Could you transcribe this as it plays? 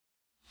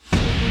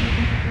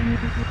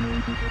Hey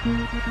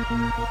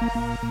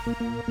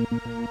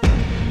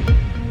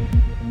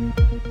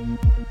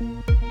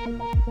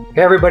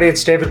everybody,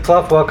 it's David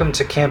Plouffe. Welcome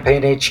to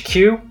Campaign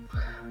HQ.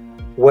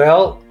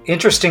 Well,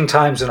 interesting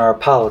times in our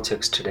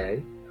politics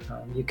today.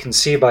 You can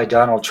see by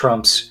Donald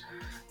Trump's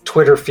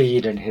Twitter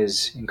feed and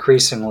his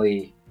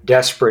increasingly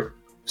desperate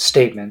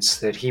statements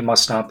that he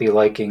must not be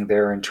liking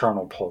their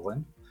internal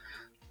polling.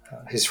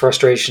 His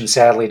frustration,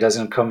 sadly,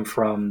 doesn't come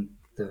from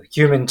the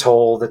human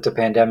toll that the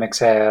pandemic's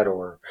had,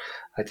 or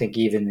I think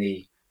even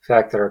the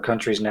fact that our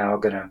country's now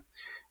going to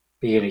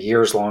be in a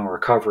years-long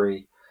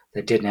recovery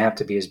that didn't have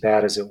to be as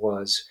bad as it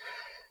was.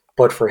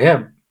 But for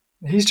him,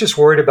 he's just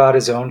worried about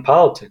his own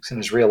politics and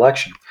his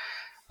reelection.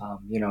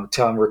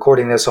 I'm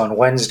recording this on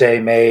Wednesday,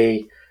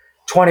 May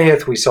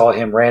 20th. We saw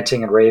him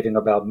ranting and raving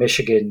about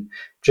Michigan,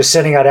 just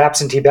sending out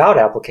absentee ballot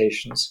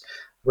applications,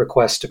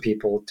 requests to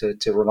people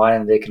to remind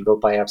them they can vote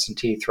by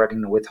absentee,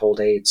 threatening to withhold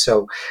aid.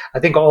 So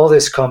I think all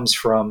this comes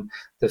from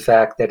the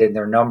fact that in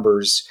their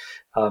numbers,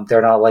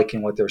 they're not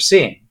liking what they're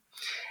seeing.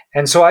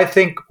 And so I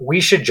think we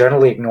should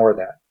generally ignore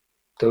that,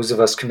 those of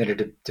us committed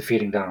to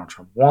defeating Donald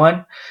Trump.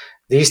 One,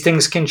 these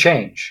things can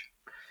change.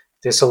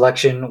 This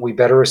election, we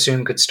better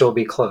assume, could still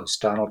be close.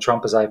 Donald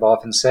Trump, as I've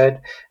often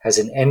said, has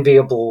an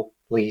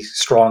enviably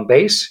strong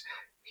base.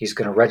 He's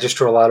going to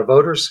register a lot of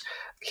voters.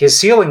 His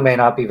ceiling may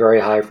not be very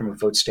high from a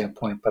vote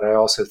standpoint, but I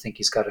also think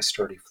he's got a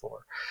sturdy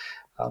floor.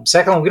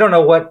 Secondly, we don't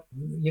know what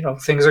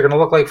things are going to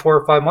look like 4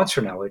 or 5 months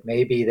from now. It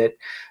may be that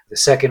the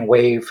second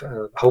wave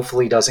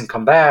hopefully doesn't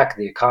come back.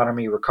 The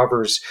economy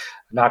recovers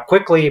not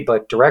quickly,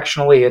 but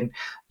directionally, and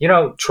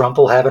Trump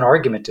will have an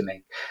argument to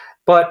make.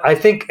 But I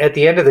think at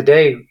the end of the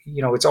day,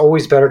 it's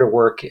always better to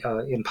work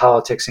in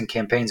politics and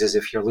campaigns as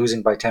if you're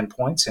losing by 10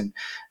 points, and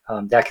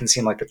that can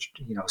seem like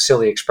a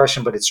silly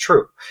expression, but it's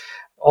true.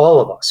 All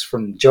of us,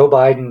 from Joe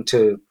Biden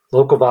to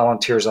local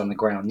volunteers on the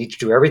ground, need to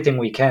do everything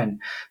we can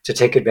to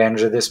take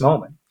advantage of this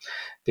moment,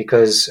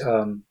 because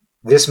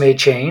this may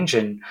change,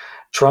 and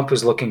Trump,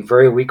 who's looking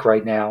very weak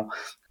right now,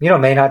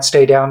 may not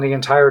stay down the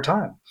entire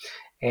time.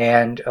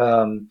 And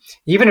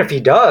even if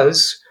he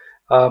does,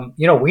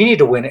 we need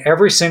to win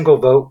every single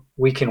vote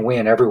we can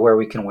win everywhere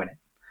we can win it,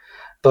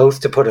 both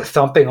to put a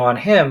thumping on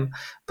him,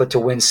 but to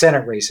win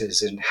Senate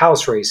races and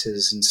House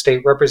races and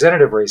state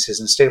representative races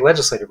and state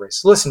legislative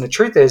races. Listen, the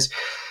truth is,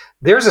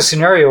 there's a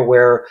scenario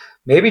where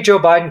maybe Joe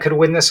Biden could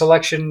win this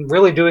election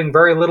really doing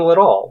very little at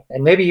all.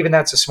 And maybe even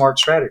that's a smart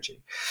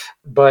strategy.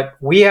 But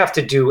we have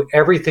to do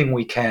everything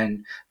we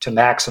can to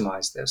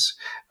maximize this.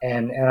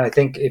 And I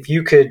think if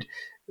you could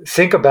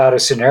think about a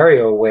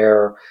scenario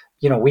where,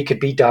 we could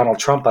beat Donald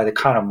Trump by the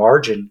kind of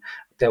margin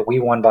that we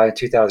won by in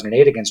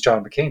 2008 against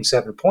John McCain,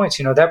 7 points,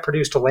 that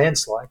produced a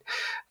landslide.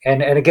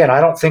 And again,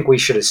 I don't think we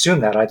should assume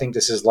that. I think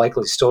this is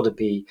likely still to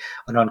be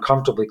an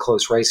uncomfortably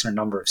close race in a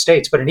number of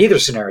states. But in either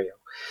scenario,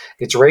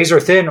 it's razor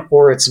thin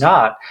or it's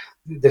not,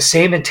 the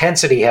same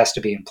intensity has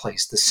to be in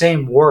place, the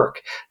same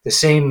work, the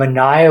same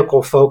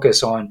maniacal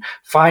focus on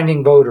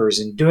finding voters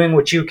and doing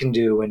what you can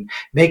do and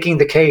making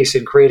the case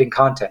and creating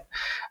content.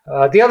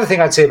 The other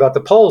thing I'd say about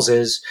the polls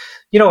is,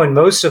 in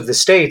most of the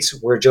states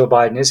where Joe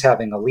Biden is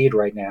having a lead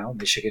right now,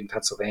 Michigan,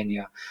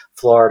 Pennsylvania,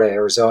 Florida,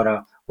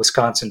 Arizona,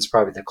 Wisconsin's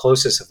probably the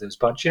closest of those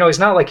bunch. It's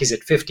not like he's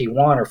at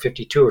 51 or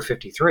 52 or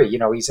 53.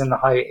 He's in the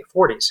high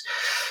 40s.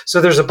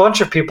 So there's a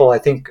bunch of people, I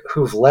think,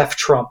 who've left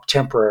Trump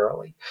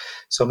temporarily.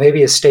 So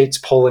maybe a state's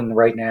polling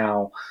right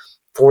now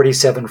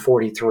 47,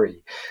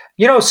 43.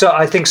 So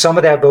I think some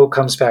of that vote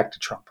comes back to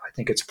Trump. I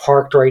think it's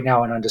parked right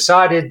now and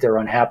undecided. They're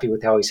unhappy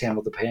with how he's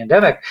handled the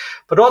pandemic,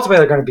 but ultimately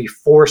they're going to be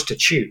forced to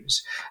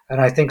choose. And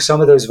I think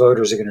some of those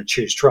voters are going to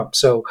choose Trump.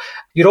 So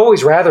you'd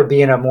always rather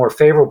be in a more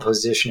favorable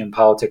position in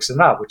politics than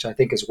not, which I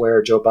think is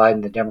where Joe Biden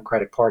and the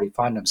Democratic Party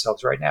find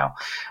themselves right now.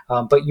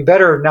 But you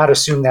better not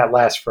assume that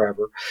lasts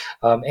forever.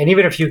 And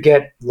even if you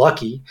get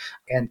lucky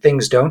and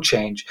things don't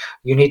change,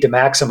 you need to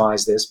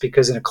maximize this,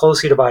 because in a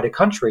closely divided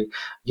country,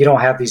 you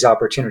don't have these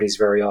opportunities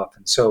very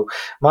often. So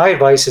my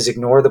advice is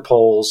ignore the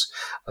polls,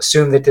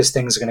 assume that this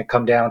thing is going to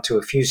come down to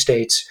a few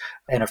states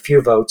and a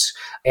few votes.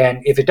 And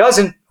if it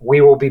doesn't,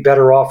 we will be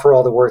better off for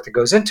all the work that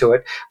goes into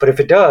it. But if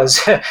it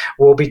does,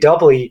 we'll be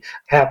doubly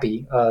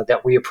happy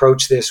that we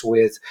approach this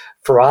with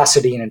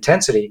ferocity and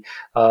intensity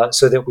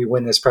so that we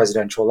win this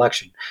presidential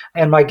election.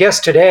 And my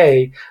guest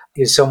today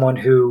is someone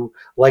who,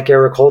 like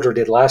Eric Holder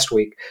did last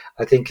week,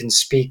 I think can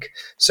speak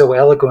so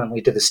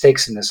eloquently to the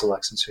stakes in this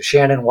election. So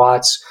Shannon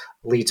Watts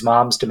leads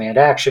Moms Demand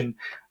Action.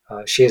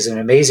 She has an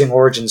amazing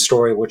origin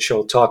story, which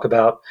she'll talk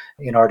about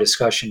in our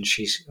discussion.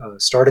 She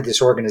started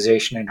this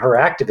organization and her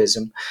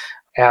activism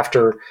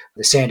after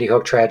the Sandy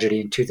Hook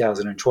tragedy in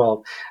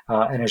 2012,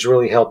 and has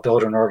really helped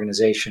build an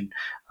organization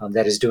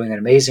that is doing an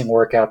amazing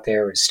work out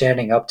there, is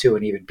standing up to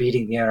and even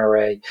beating the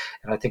NRA,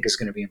 and I think is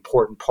going to be an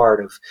important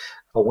part of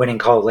a winning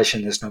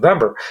coalition this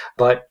November.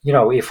 But,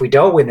 if we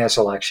don't win this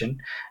election,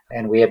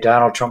 and we have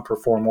Donald Trump for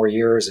 4 more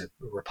years, a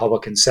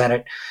Republican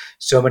Senate,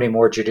 so many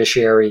more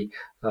judiciary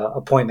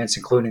appointments,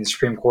 including the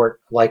Supreme Court,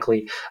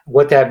 likely.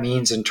 What that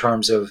means in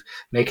terms of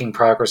making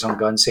progress on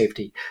gun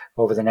safety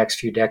over the next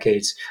few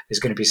decades is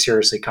going to be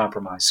seriously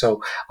compromised.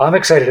 So I'm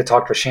excited to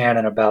talk to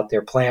Shannon about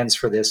their plans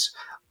for this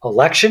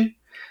election,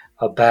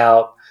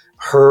 about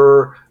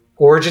her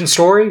origin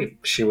story.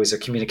 She was a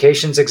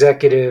communications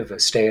executive, a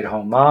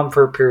stay-at-home mom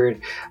for a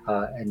period,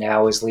 and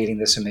now is leading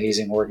this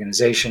amazing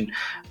organization.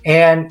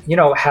 And,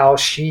 how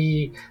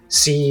she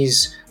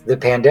sees the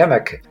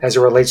pandemic as it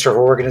relates to her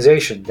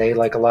organization. They,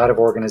 like a lot of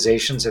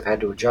organizations, have had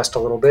to adjust a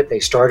little bit. They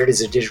started as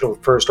a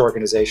digital-first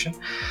organization,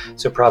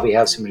 so probably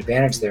have some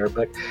advantage there.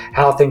 But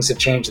how things have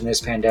changed in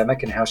this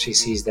pandemic and how she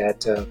sees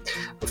that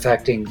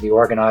affecting the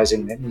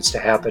organizing that needs to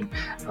happen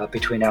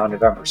between now and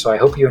November. So I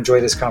hope you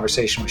enjoy this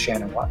conversation with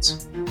Shannon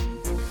Watts.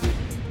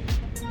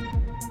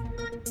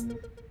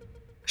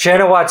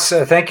 Shannon Watts,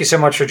 thank you so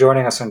much for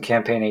joining us on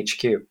Campaign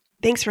HQ.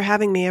 Thanks for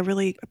having me. I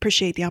really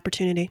appreciate the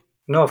opportunity.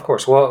 No, of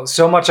course. Well,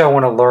 so much I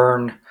want to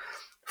learn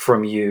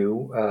from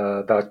you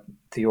about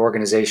the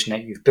organization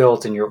that you've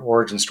built and your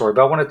origin story.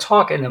 But I want to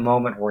talk in the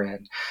moment we're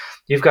in.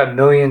 You've got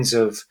millions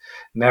of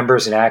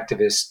members and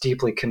activists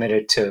deeply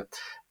committed to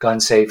gun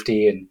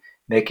safety and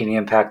making an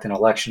impact in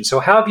elections. So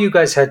how have you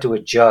guys had to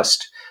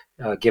adjust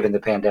given the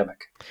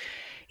pandemic?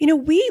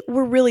 We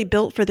were really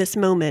built for this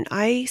moment.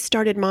 I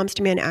started Moms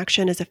Demand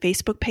Action as a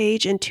Facebook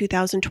page in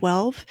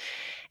 2012.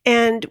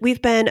 And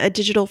we've been a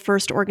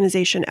digital-first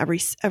organization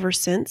ever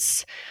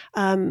since.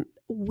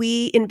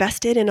 We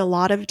invested in a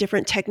lot of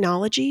different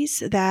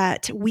technologies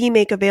that we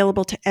make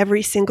available to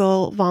every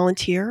single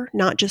volunteer,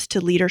 not just to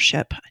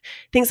leadership.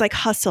 Things like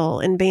Hustle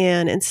and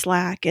Van and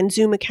Slack and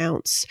Zoom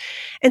accounts.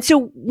 And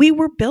so we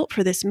were built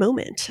for this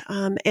moment.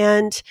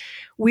 And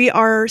we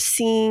are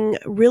seeing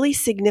really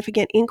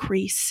significant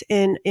increase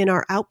in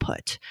our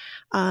output.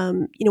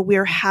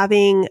 We're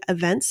having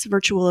events,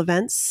 virtual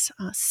events,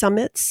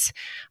 summits.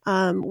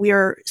 We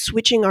are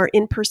switching our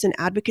in-person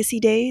advocacy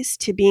days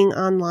to being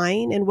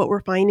online. And what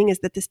we're finding is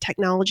that this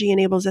technology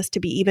enables us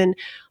to be even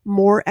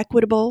more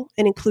equitable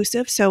and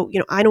inclusive. So,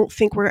 I don't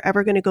think we're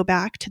ever going to go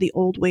back to the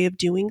old way of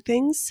doing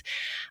things.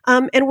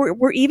 And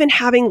we're even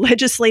having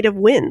legislative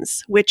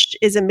wins, which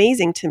is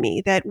amazing to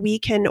me, that we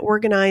can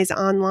organize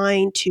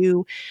online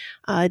to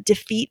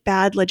defeat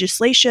bad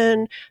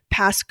legislation,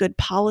 pass good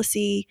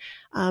policy,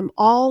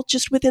 all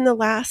just within the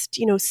last,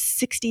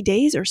 60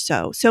 days or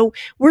so. So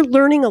we're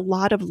learning a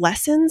lot of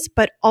lessons,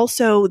 but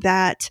also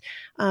that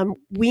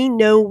we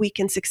know we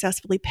can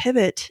successfully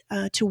pivot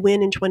to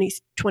win in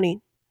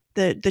 2020,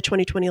 the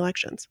 2020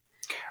 elections.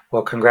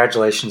 Well,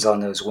 congratulations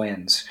on those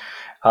wins.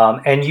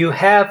 And you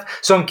have,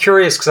 so I'm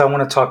curious because I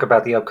want to talk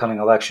about the upcoming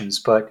elections,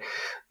 but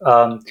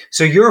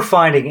so you're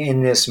finding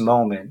in this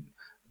moment,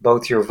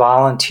 both your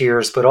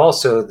volunteers, but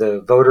also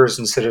the voters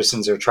and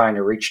citizens are trying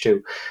to reach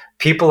to,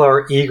 people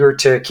are eager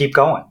to keep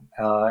going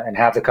and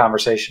have the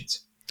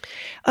conversations.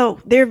 Oh,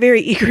 they're very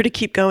eager to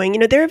keep going.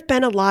 There have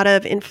been a lot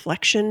of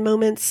inflection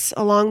moments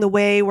along the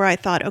way where I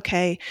thought,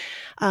 okay,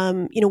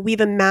 we've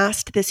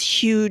amassed this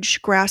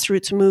huge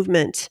grassroots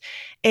movement,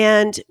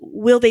 and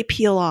will they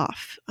peel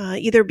off?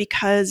 Either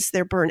because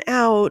they're burnt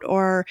out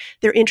or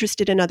they're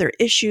interested in other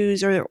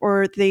issues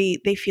or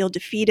they feel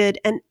defeated.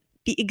 And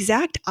the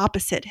exact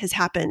opposite has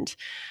happened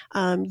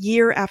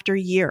year after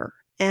year.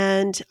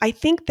 And I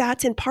think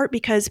that's in part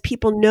because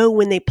people know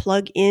when they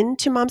plug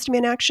into Moms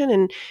Demand Action,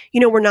 and,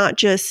 we're not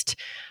just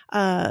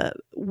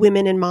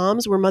women and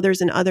moms, we're mothers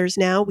and others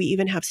now. We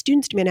even have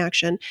Students Demand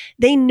Action.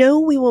 They know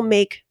we will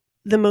make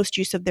the most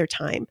use of their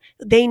time.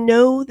 They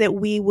know that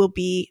we will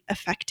be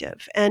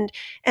effective. And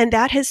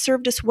that has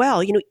served us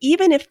well.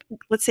 Even if,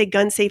 let's say,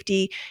 gun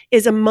safety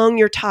is among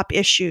your top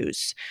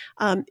issues,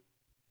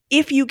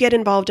 if you get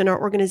involved in our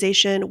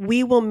organization,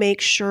 we will make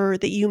sure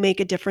that you make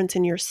a difference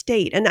in your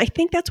state. And I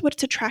think that's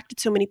what's attracted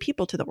so many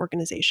people to the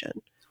organization.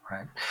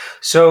 Right.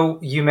 So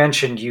you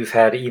mentioned you've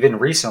had, even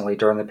recently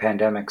during the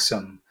pandemic,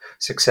 some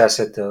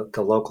success at the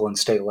local and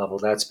state level.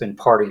 That's been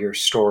part of your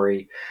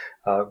story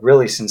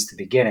really since the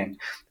beginning.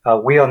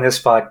 We on this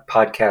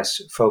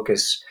podcast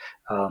focus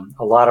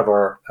a lot of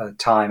our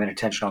time and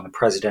attention on the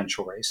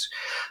presidential race.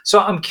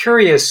 So I'm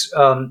curious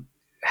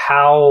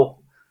how...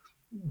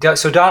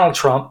 So Donald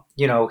Trump,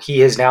 he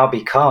has now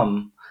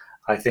become,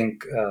 I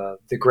think,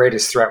 the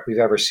greatest threat we've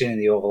ever seen in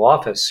the Oval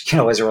Office,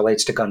 as it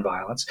relates to gun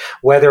violence.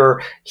 Whether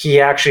he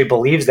actually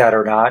believes that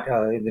or not,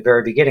 in the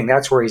very beginning,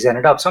 that's where he's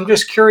ended up. So I'm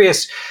just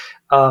curious,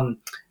 the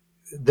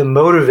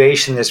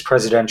motivation this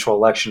presidential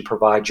election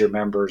provides your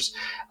members,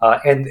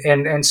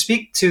 and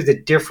speak to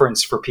the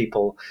difference for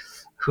people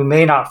who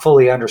may not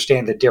fully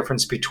understand the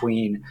difference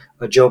between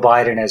a Joe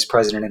Biden as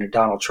president and a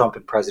Donald Trump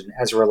as president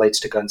as it relates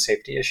to gun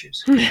safety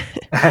issues.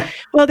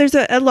 Well, there's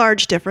a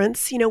large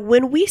difference.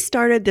 When we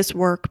started this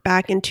work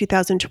back in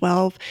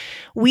 2012,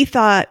 we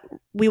thought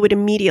we would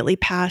immediately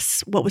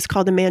pass what was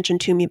called the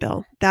Manchin-Toomey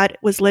bill. That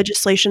was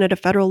legislation at a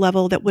federal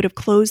level that would have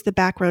closed the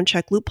background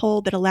check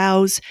loophole that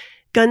allows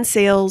gun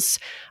sales,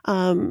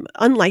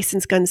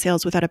 unlicensed gun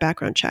sales without a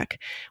background check.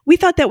 We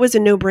thought that was a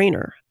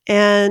no-brainer.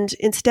 And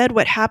instead,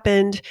 what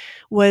happened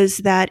was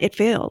that it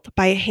failed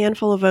by a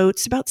handful of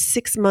votes about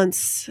 6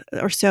 months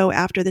or so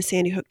after the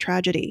Sandy Hook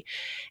tragedy.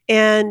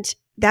 And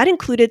that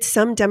included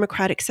some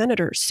Democratic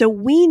senators. So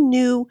we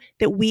knew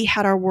that we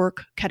had our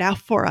work cut out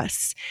for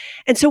us.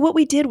 And so what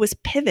we did was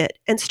pivot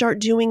and start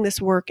doing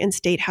this work in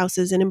state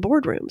houses and in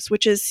boardrooms,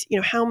 which is,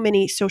 how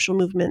many social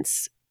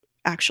movements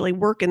actually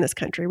work in this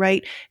country,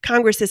 right?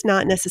 Congress is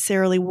not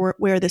necessarily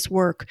where this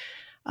work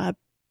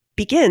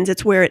begins,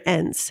 it's where it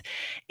ends.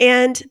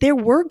 And there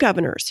were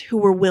governors who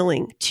were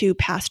willing to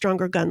pass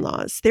stronger gun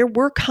laws. There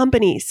were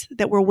companies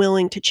that were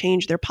willing to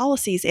change their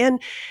policies.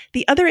 And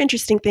the other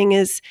interesting thing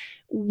is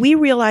we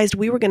realized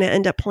we were going to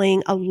end up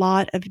playing a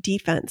lot of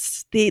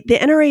defense. The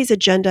NRA's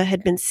agenda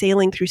had been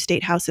sailing through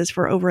state houses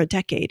for over a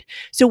decade.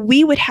 So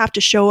we would have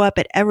to show up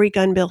at every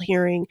gun bill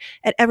hearing,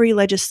 at every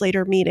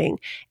legislator meeting,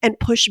 and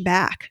push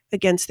back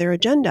against their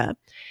agenda.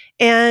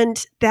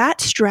 And that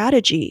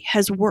strategy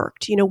has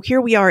worked.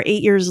 Here we are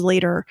 8 years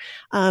later.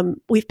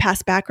 We've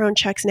passed background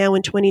checks now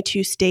in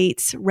 22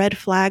 states, red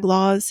flag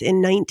laws in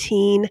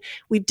 19.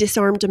 We've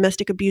disarmed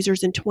domestic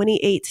abusers in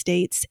 28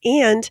 states.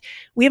 And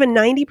we have a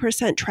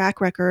 90%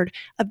 track record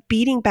of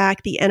beating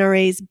back the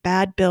NRA's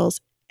bad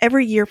bills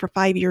every year for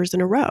 5 years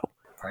in a row.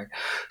 Right.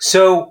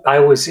 So I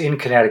was in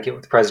Connecticut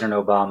with President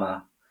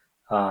Obama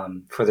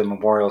for the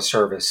memorial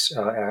service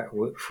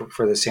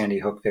for the Sandy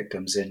Hook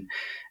victims. And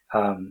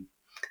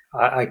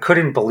I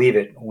couldn't believe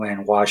it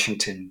when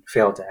Washington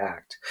failed to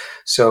act.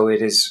 So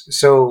it is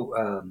so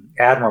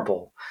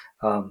admirable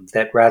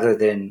that rather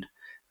than,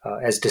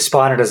 as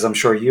despondent as I'm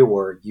sure you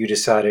were, you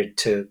decided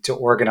to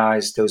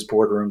organize those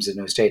boardrooms in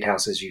those state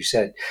houses, you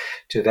said,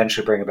 to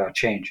eventually bring about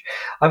change.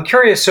 I'm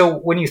curious, so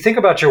when you think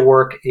about your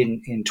work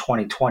in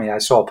 2020, I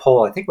saw a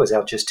poll, I think it was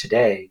out just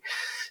today,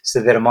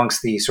 said that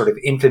amongst the sort of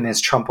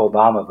infamous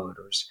Trump-Obama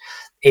voters,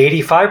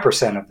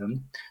 85% of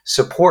them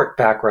support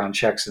background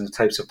checks and the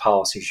types of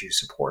policies you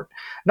support.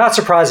 Not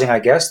surprising, I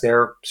guess.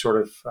 They're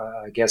sort of,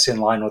 in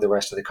line with the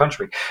rest of the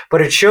country.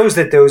 But it shows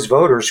that those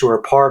voters who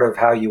are part of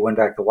how you win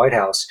back the White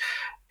House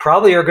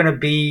probably are going to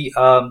be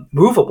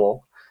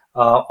movable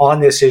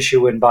on this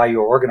issue and by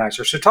your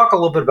organizers. So talk a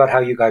little bit about how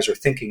you guys are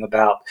thinking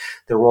about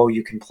the role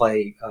you can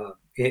play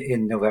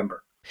in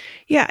November.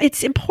 Yeah,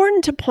 it's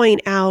important to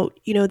point out,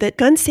 that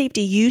gun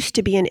safety used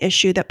to be an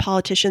issue that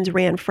politicians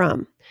ran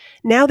from.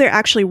 Now they're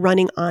actually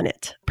running on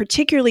it,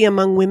 particularly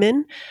among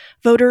women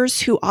voters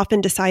who often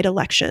decide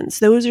elections.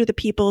 Those are the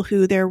people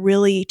who they're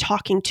really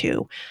talking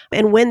to.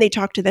 And when they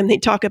talk to them, they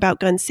talk about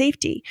gun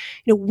safety.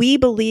 We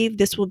believe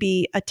this will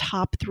be a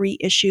top 3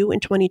 issue in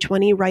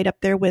 2020, right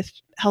up there with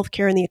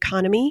healthcare and the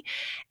economy.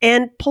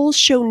 And polls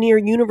show near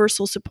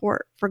universal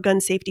support for gun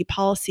safety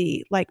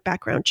policy like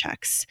background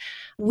checks.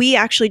 We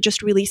actually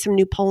just released some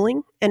new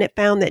polling, and it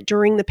found that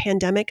during the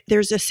pandemic,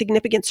 there's a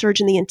significant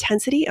surge in the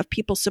intensity of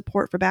people's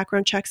support for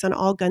background checks on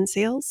all gun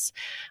sales.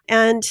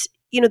 And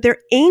they're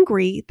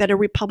angry that a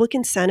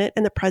Republican Senate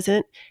and the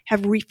president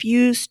have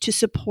refused to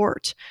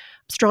support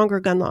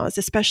stronger gun laws,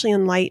 especially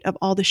in light of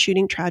all the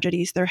shooting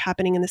tragedies that are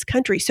happening in this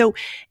country. So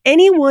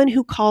anyone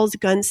who calls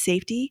gun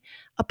safety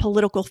a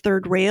political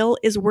third rail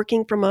is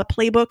working from a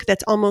playbook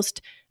that's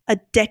almost a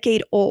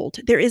decade old.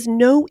 There is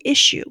no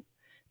issue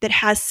that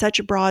has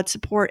such broad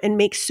support and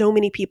makes so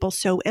many people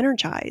so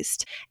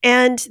energized.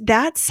 And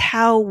that's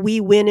how we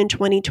win in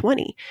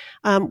 2020.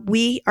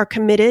 We are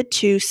committed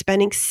to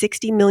spending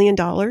 $60 million.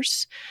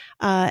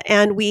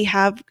 And we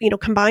have,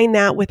 combined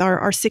that with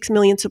our 6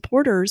 million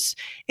supporters.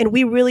 And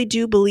we really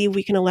do believe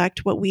we can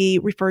elect what we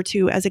refer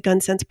to as a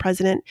gun sense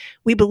president.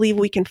 We believe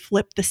we can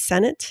flip the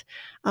Senate,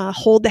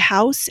 hold the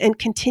House, and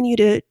continue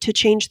to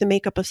change the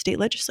makeup of state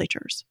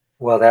legislatures.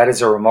 Well, that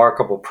is a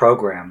remarkable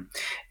program.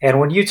 And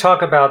when you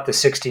talk about the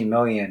 60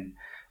 million,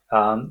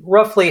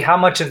 roughly how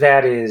much of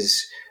that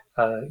is,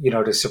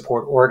 to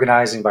support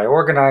organizing by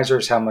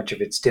organizers? How much of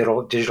it's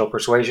digital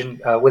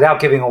persuasion? Without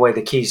giving away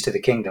the keys to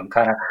the kingdom,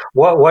 kind of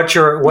what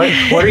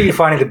are you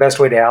finding the best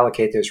way to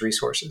allocate those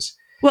resources?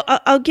 Well,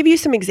 I'll give you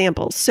some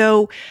examples.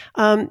 So,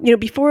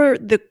 before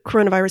the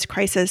coronavirus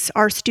crisis,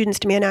 our Students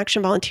Demand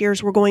Action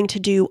volunteers were going to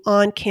do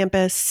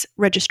on-campus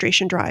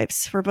registration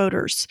drives for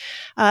voters.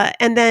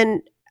 And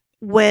then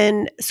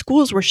when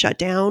schools were shut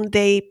down,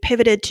 they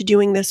pivoted to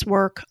doing this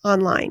work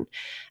online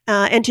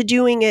and to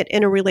doing it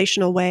in a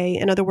relational way.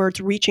 In other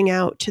words, reaching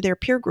out to their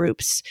peer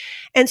groups.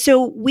 And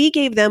so we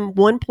gave them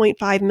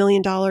 $1.5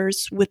 million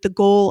with the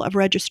goal of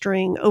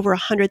registering over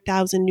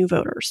 100,000 new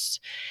voters.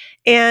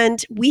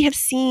 And we have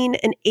seen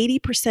an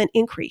 80%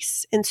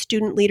 increase in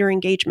student leader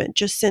engagement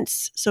just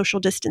since social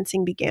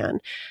distancing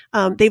began.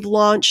 They've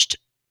launched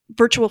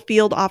virtual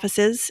field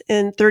offices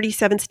in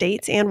 37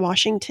 states and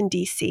Washington,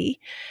 D.C.,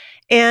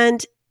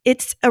 and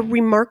it's a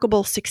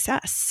remarkable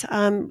success.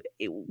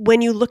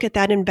 When you look at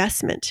that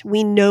investment,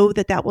 we know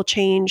that will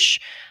change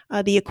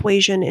the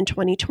equation in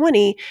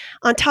 2020.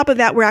 On top of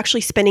that, we're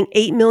actually spending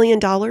 $8 million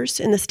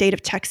in the state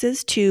of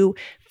Texas to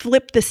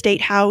flip the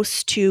state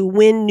house to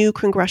win new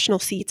congressional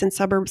seats in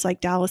suburbs like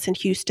Dallas and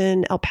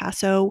Houston, El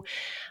Paso.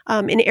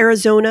 In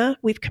Arizona,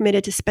 we've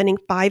committed to spending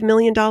 $5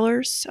 million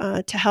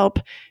to help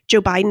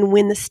Joe Biden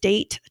win the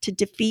state, to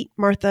defeat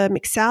Martha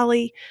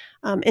McSally,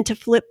 and to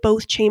flip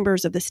both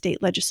chambers of the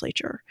state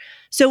legislature.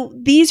 So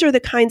these are the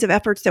kinds of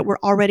efforts that we're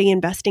already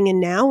investing in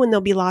now, and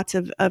there'll be lots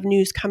of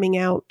news coming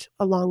out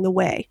along the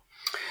way.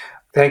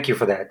 Thank you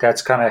for that.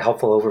 That's kind of a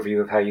helpful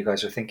overview of how you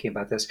guys are thinking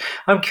about this.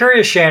 I'm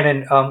curious,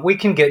 Shannon, we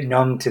can get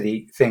numb to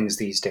the things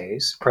these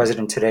days.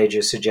 President today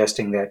just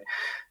suggesting that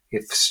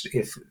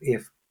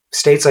if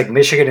states like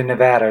Michigan and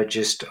Nevada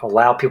just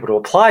allow people to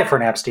apply for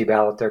an absentee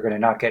ballot, they're going to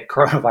not get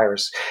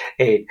coronavirus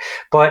aid.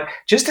 But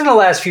just in the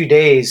last few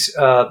days,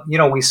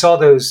 we saw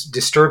those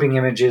disturbing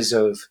images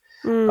of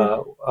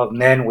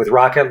men with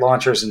rocket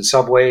launchers in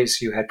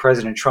subways. You had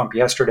President Trump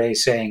yesterday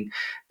saying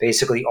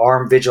basically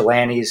armed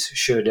vigilantes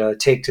should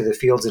take to the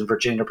fields in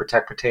Virginia to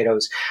protect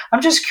potatoes.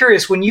 I'm just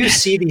curious, when you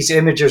see these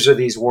images or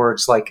these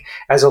words, like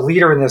as a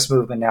leader in this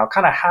movement now,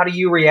 kind of how do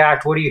you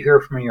react? What do you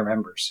hear from your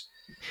members?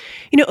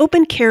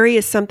 Open carry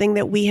is something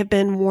that we have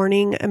been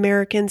warning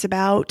Americans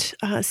about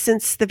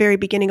since the very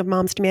beginning of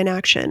Moms Demand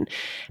Action.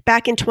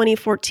 Back in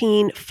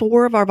 2014,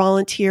 4 of our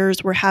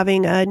volunteers were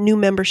having a new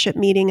membership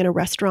meeting in a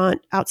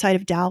restaurant outside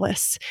of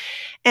Dallas.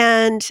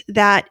 And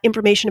that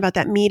information about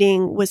that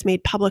meeting was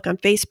made public on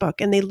Facebook.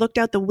 And they looked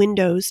out the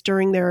windows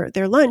during their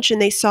lunch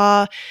and they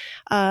saw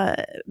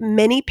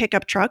many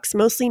pickup trucks,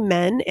 mostly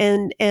men,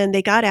 and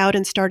they got out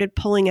and started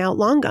pulling out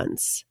long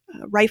guns.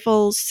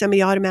 Rifles,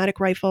 semi-automatic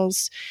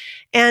rifles,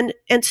 and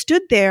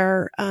stood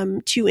there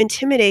to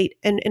intimidate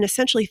and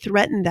essentially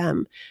threaten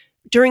them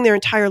during their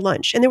entire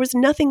lunch. And there was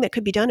nothing that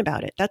could be done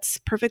about it. That's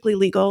perfectly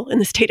legal in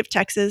the state of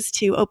Texas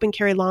to open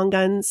carry long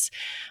guns.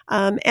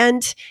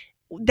 And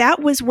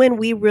that was when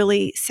we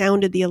really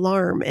sounded the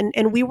alarm.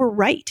 And we were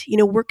right.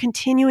 We're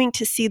continuing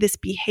to see this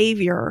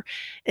behavior.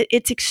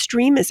 It's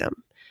extremism.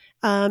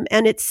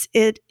 And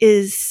it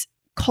is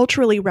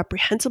culturally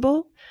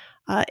reprehensible.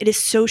 It is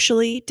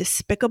socially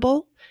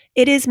despicable.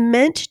 It is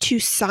meant to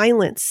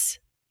silence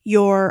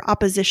your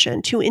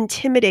opposition, to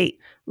intimidate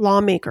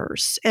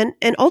lawmakers, and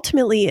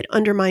ultimately it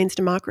undermines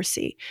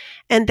democracy.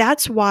 And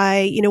that's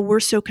why, we're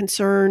so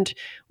concerned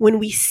when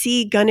we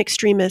see gun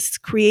extremists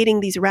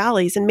creating these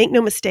rallies. And make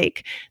no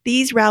mistake,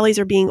 these rallies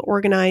are being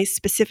organized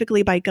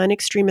specifically by gun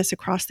extremists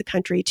across the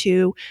country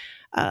to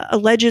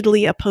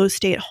allegedly oppose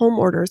stay-at-home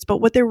orders. But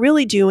what they're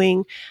really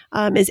doing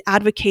is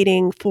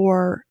advocating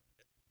for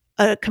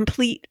a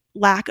complete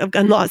lack of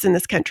gun laws in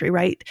this country,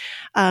 right?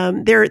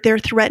 They're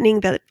threatening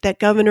that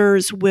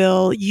governors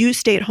will use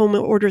stay-at-home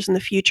orders in the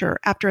future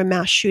after a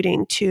mass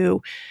shooting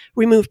to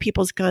remove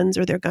people's guns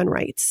or their gun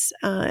rights.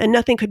 And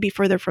nothing could be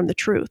further from the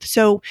truth.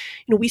 So,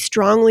 we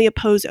strongly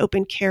oppose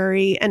open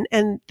carry,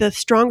 and the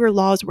stronger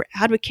laws we're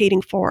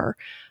advocating for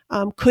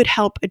could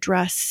help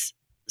address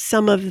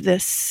some of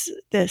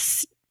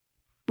this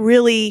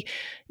really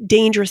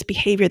dangerous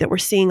behavior that we're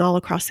seeing all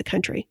across the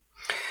country.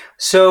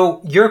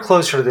 So you're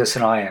closer to this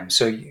than I am.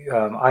 So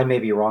I may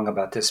be wrong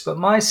about this, but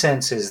my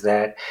sense is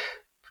that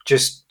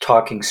just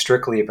talking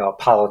strictly about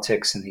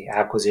politics and the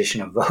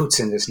acquisition of votes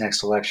in this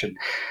next election,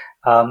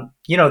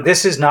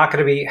 this is not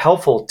going to be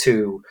helpful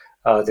to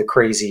the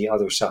crazy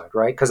other side,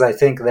 right? Because I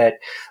think that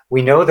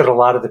we know that a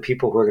lot of the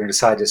people who are going to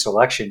decide this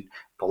election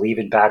believe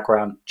in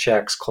background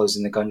checks,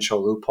 closing the gun show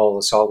loophole,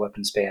 assault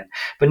weapons ban.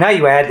 But now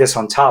you add this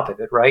on top of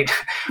it, right?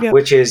 Yep.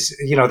 Which is,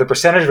 the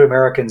percentage of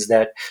Americans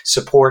that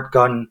support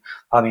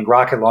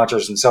rocket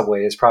launchers in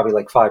subway is probably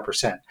like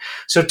 5%.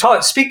 So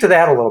speak to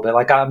that a little bit.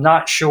 Like, I'm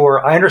not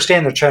sure. I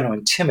understand they're trying to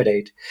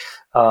intimidate,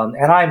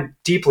 and I'm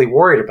deeply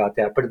worried about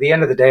that. But at the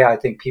end of the day, I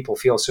think people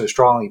feel so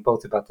strongly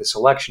both about this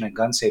election and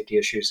gun safety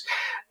issues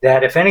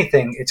that if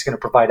anything, it's going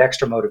to provide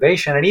extra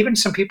motivation. And even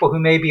some people who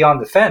may be on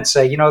the fence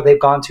say, they've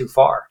gone too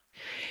far.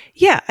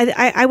 Yeah,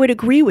 I would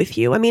agree with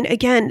you. I mean,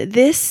 again,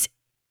 this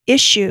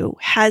issue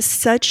has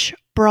such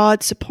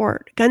broad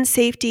support. Gun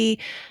safety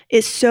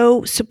is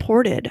so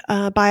supported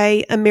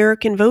by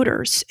American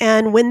voters.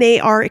 And when they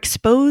are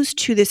exposed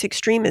to this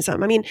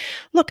extremism,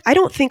 look, I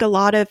don't think a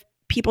lot of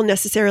people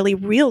necessarily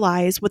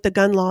realize what the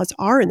gun laws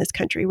are in this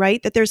country,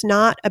 right? That there's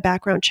not a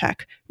background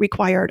check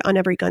required on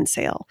every gun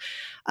sale.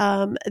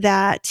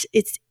 That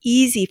it's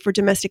easy for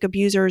domestic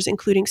abusers,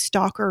 including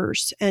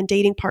stalkers and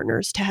dating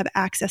partners, to have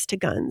access to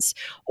guns,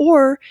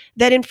 or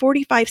that in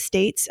 45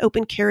 states,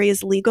 open carry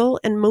is legal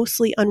and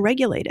mostly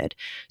unregulated.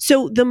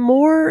 So the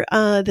more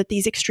that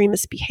these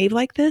extremists behave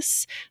like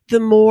this, the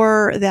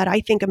more that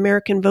I think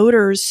American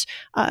voters,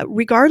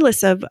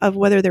 regardless of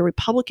whether they're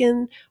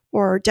Republican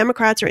or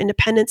Democrats or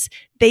independents,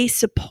 they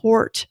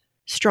support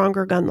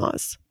stronger gun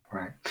laws.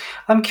 Right.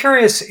 I'm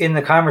curious, in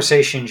the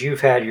conversations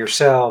you've had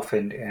yourself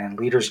and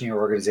leaders in your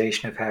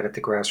organization have had at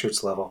the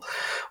grassroots level,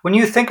 when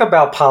you think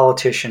about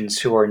politicians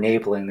who are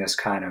enabling this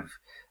kind of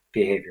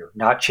behavior,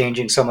 not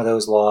changing some of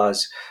those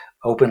laws,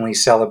 openly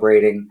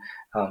celebrating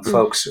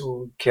folks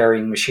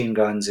carrying machine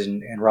guns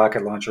and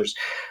rocket launchers,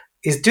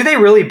 do they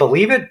really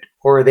believe it,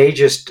 or are they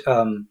just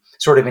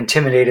sort of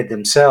intimidated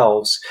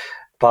themselves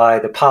by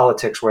the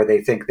politics where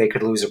they think they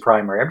could lose a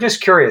primary? I'm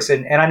just curious,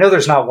 and I know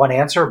there's not one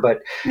answer,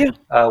 but Yeah.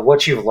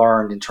 what you've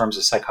learned in terms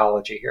of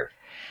psychology here.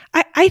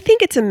 I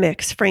think it's a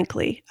mix,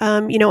 frankly.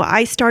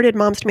 I started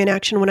Moms Demand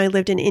Action when I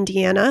lived in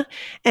Indiana,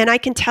 and I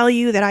can tell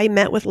you that I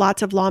met with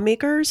lots of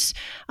lawmakers,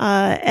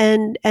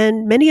 and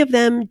many of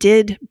them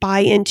did buy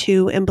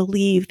into and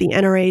believe the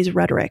NRA's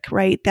rhetoric,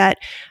 right? That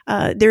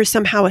there's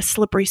somehow a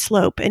slippery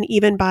slope, and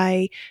even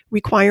by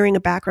requiring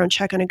a background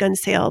check on a gun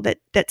sale,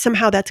 that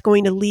somehow that's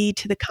going to lead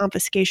to the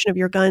confiscation of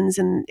your guns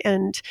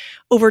and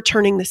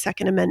overturning the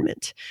Second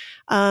Amendment.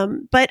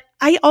 But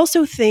I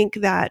also think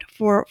that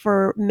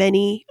for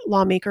many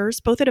lawmakers,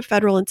 both at a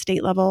federal and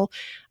state level,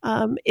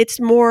 it's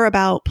more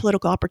about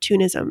political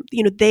opportunism.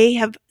 They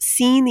have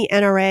seen the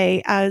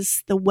NRA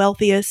as the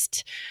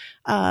wealthiest,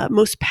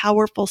 most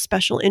powerful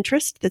special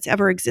interest that's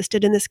ever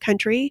existed in this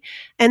country,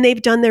 and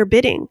they've done their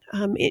bidding.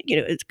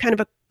 It's kind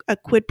of a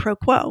quid pro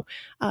quo,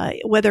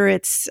 whether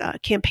it's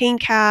campaign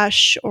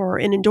cash or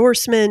an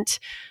endorsement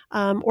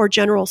or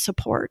general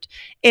support.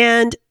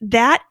 And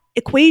that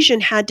equation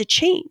had to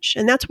change.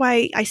 And that's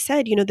why I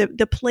said,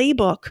 the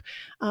playbook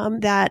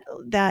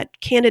that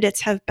candidates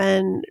have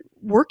been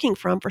working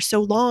from for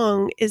so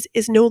long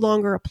is no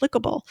longer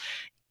applicable.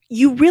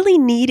 You really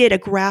needed a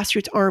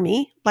grassroots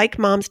army like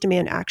Moms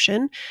Demand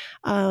Action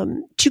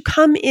to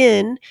come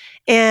in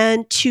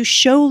and to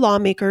show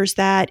lawmakers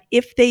that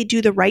if they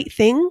do the right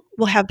thing,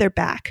 we'll have their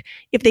back.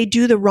 If they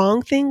do the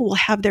wrong thing, we'll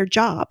have their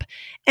job.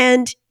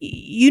 And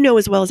you know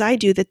as well as I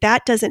do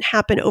that doesn't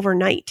happen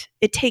overnight.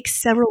 It takes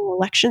several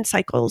election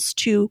cycles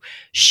to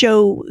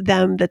show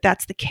them that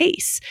that's the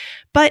case.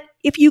 But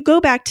if you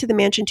go back to the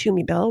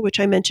Manchin-Toomey bill,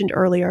 which I mentioned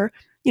earlier,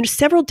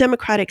 several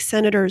Democratic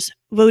senators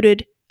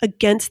voted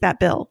against that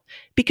bill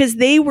because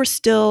they were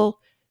still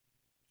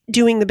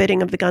doing the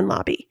bidding of the gun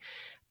lobby.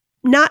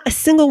 Not a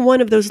single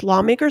one of those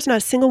lawmakers, not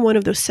a single one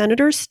of those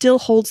senators still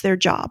holds their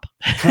job.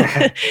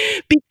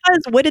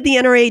 Because what did the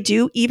NRA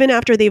do even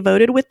after they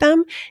voted with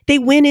them? They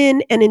went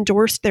in and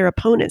endorsed their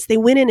opponents. They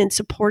went in and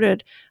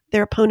supported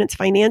their opponents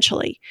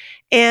financially.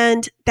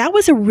 And that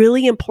was a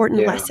really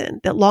important lesson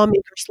that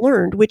lawmakers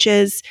learned, which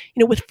is,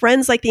 with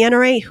friends like the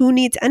NRA, who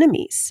needs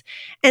enemies?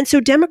 And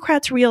so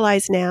Democrats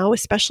realize now,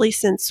 especially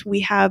since we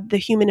have the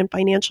human and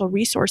financial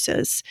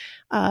resources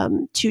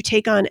to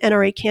take on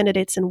NRA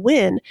candidates and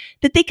win,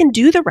 that they can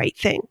do the right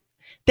thing,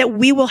 that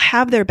we will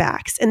have their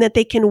backs, and that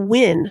they can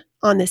win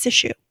on this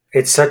issue.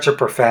 It's such a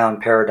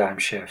profound paradigm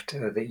shift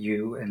that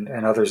you and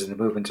others in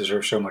the movement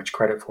deserve so much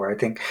credit for. I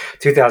think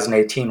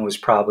 2018 was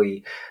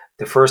probably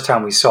the first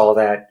time we saw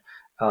that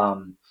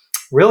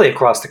really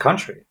across the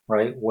country,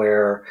 right?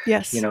 Where,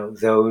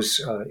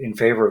 those in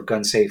favor of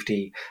gun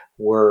safety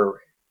were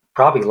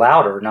probably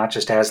louder, not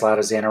just as loud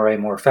as the NRA,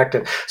 more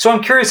effective. So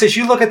I'm curious, as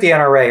you look at the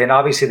NRA, and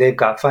obviously they've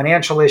got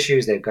financial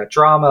issues, they've got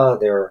drama,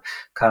 they're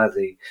kind of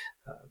the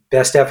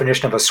best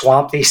definition of a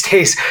swamp these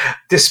days.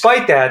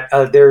 Despite that,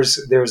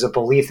 there's a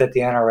belief that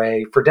the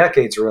NRA, for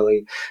decades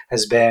really,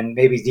 has been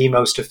maybe the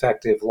most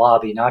effective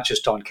lobby, not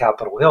just on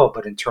Capitol Hill,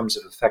 but in terms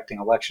of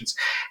affecting elections.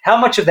 How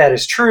much of that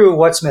is true?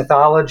 What's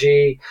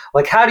mythology?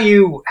 Like, how do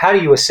you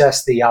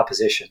assess the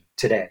opposition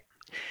today?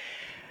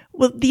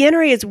 Well, the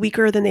NRA is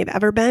weaker than they've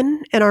ever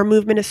been, and our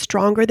movement is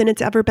stronger than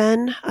it's ever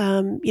been.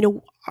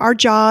 Our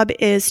job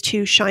is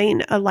to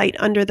shine a light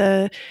under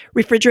the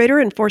refrigerator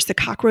and force the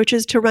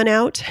cockroaches to run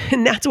out.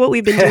 And that's what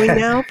we've been doing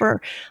now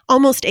for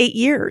almost 8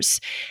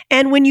 years.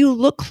 And when you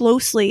look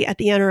closely at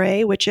the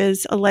NRA, which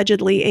is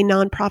allegedly a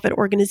nonprofit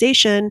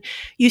organization,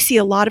 you see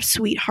a lot of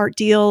sweetheart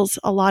deals,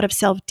 a lot of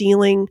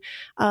self-dealing.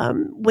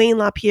 Wayne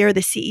LaPierre, the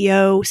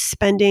CEO,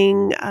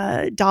 spending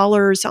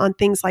dollars on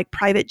things like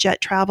private jet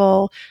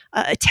travel,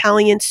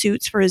 Italian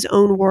suits for his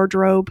own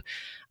wardrobe.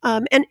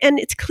 And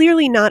it's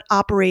clearly not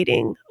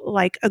operating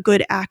like a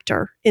good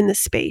actor in the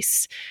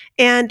space.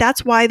 And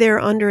that's why they're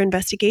under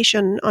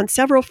investigation on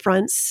several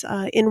fronts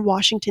in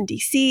Washington,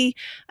 D.C.,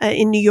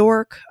 in New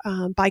York,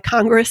 by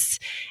Congress.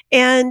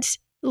 And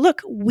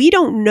look, we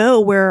don't know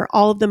where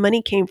all of the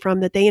money came from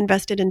that they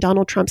invested in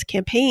Donald Trump's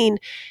campaign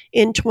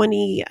in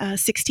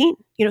 2016,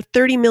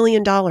 $30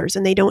 million,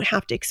 and they don't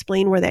have to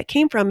explain where that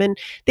came from. And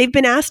they've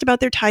been asked about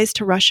their ties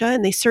to Russia,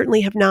 and they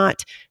certainly have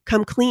not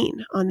come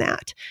clean on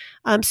that.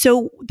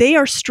 So they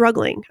are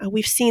struggling.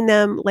 We've seen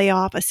them lay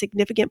off a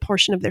significant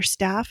portion of their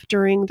staff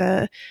during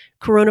the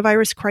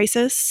coronavirus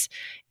crisis,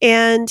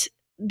 and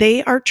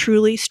they are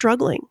truly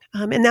struggling.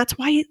 And that's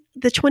why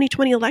the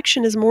 2020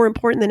 election is more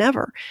important than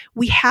ever.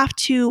 We have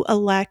to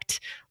elect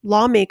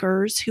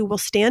lawmakers who will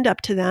stand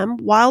up to them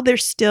while they're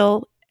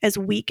still as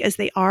weak as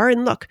they are.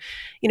 And look,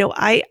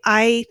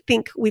 I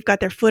think we've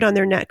got their foot on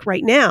their neck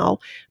right now,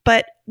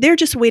 but they're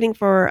just waiting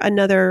for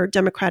another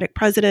Democratic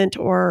president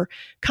or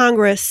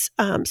Congress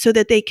so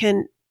that they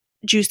can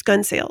juice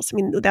gun sales. I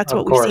mean, that's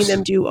what we've seen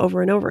them do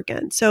over and over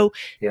again. So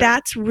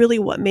that's really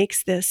what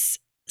makes this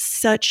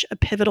such a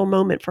pivotal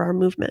moment for our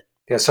movement.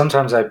 Yeah,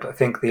 sometimes I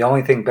think the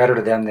only thing better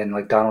to them than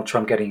like Donald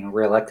Trump getting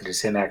reelected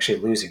is him actually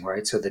losing,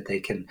 right? So that they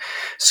can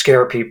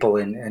scare people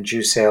and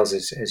juice sales,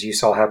 as you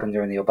saw happen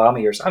during the Obama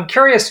years. I'm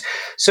curious.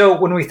 So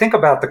when we think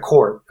about the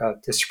court,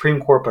 the Supreme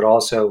Court, but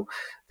also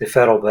the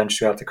federal bench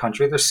throughout the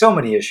country, there's so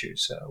many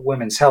issues: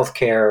 women's health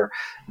care,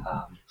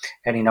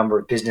 any number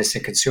of business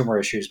and consumer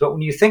issues. But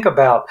when you think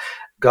about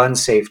gun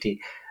safety,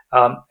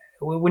 um,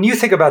 when you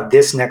think about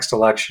this next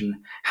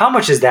election, how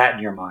much is that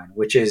in your mind?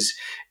 Which is,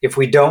 if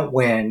we don't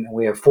win,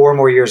 we have 4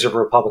 more years of a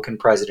Republican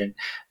president.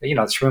 The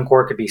Supreme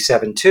Court could be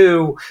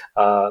 7-2,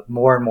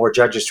 more and more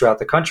judges throughout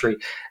the country.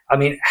 I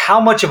mean, how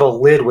much of a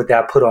lid would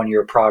that put on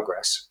your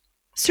progress?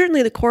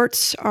 Certainly, the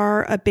courts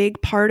are a big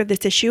part of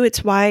this issue.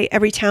 It's why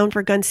Everytown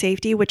for Gun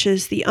Safety, which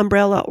is the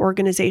umbrella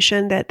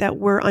organization that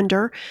we're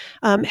under,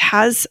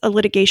 has a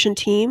litigation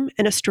team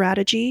and a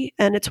strategy.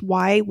 And it's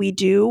why we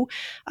do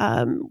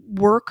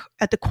work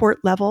at the court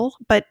level.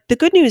 But the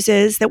good news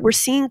is that we're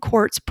seeing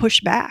courts push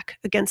back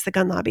against the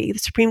gun lobby. The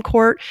Supreme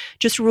Court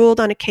just ruled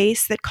on a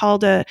case that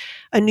called a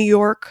New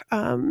York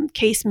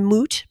case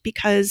moot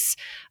because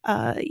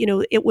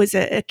it was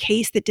a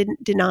case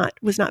that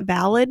was not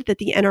valid, that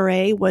the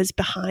NRA was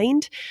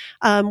behind.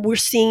 We're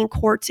seeing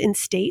courts in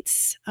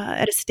states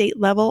at a state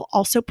level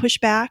also push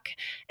back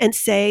and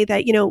say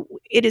that,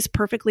 it is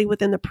perfectly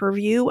within the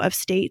purview of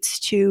states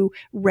to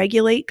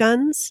regulate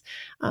guns,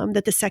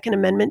 that the Second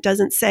Amendment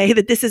doesn't say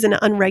that this is an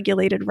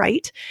unregulated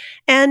right.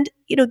 And,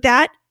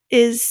 that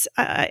is,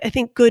 I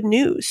think, good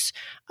news.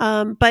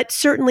 But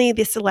certainly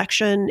this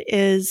election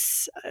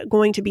is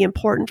going to be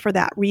important for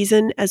that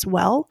reason as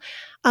well.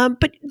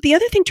 But the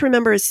other thing to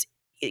remember is,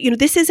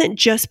 this isn't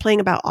just playing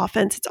about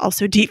offense, it's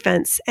also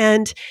defense.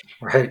 And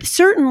Right.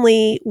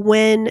 certainly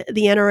when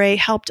the NRA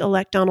helped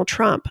elect Donald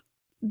Trump,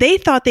 they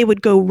thought they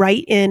would go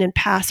right in and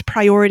pass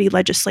priority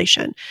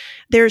legislation.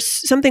 There's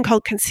something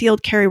called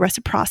concealed carry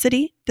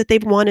reciprocity that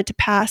they've wanted to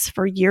pass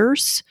for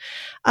years.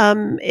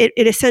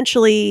 It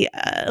essentially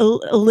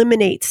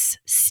eliminates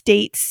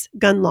states'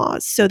 gun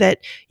laws so that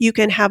you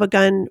can have a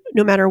gun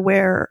no matter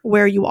where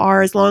you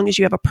are, as long as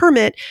you have a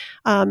permit.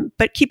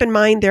 But keep in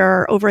mind, there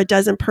are over a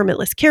dozen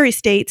permitless carry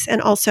states,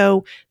 and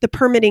also the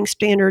permitting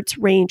standards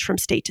range from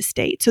state to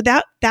state. So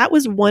that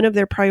was one of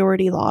their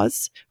priority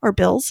laws or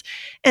bills.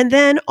 And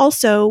then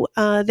also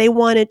they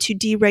wanted to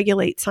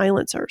deregulate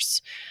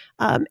silencers.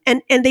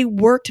 And they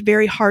worked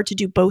very hard to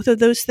do both of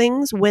those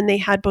things when they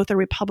had both a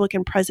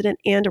Republican president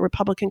and a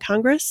Republican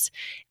Congress.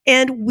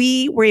 And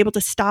we were able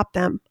to stop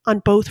them on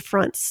both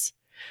fronts.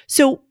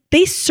 So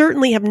they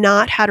certainly have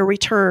not had a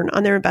return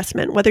on their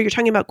investment, whether you're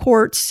talking about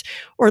courts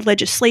or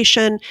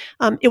legislation.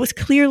 It was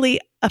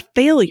clearly a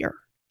failure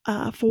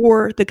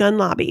for the gun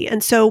lobby.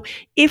 And so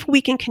if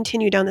we can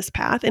continue down this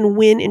path and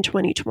win in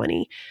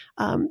 2020,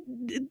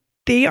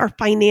 they are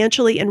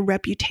financially and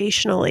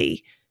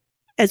reputationally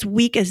as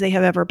weak as they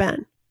have ever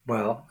been.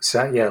 Well,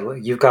 so yeah,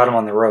 you've got them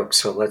on the ropes,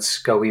 so let's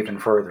go even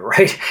further,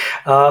 right?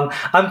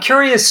 I'm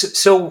curious.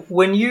 So,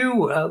 when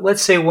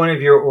let's say one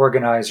of your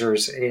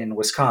organizers in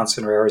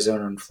Wisconsin or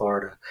Arizona and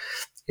Florida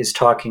is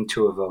talking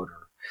to a voter,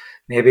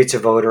 maybe it's a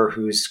voter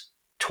who's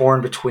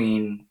torn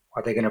between,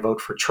 are they going to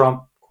vote for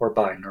Trump or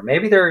Biden? Or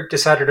maybe they're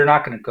decided they're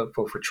not going to go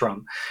vote for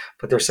Trump,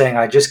 but they're saying,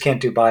 I just can't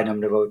do Biden,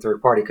 I'm going to vote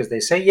third party, because they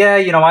say, yeah,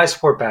 I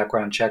support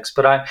background checks,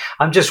 but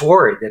I'm just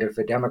worried that if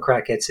a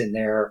Democrat gets in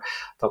there,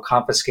 they'll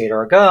confiscate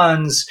our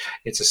guns.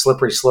 It's a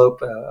slippery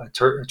slope, a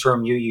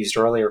term you used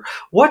earlier.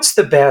 What's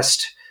the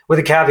best, with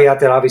a caveat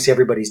that obviously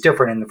everybody's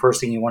different, and the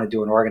first thing you want to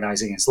do in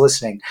organizing is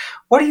listening.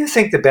 What do you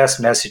think the best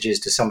message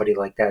is to somebody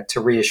like that to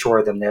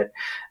reassure them that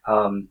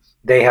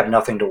they have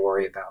nothing to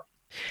worry about?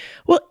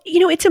 Well,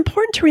 it's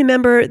important to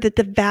remember that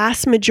the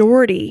vast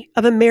majority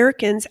of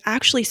Americans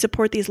actually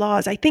support these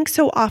laws. I think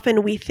so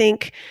often we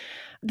think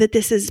that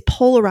this is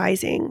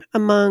polarizing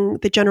among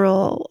the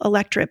general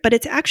electorate, but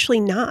it's actually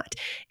not.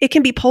 It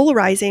can be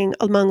polarizing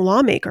among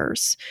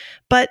lawmakers,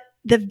 but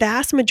the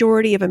vast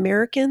majority of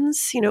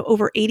Americans,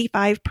 over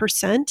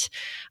 85%,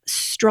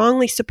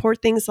 strongly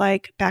support things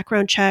like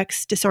background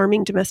checks,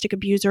 disarming domestic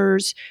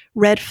abusers,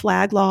 red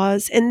flag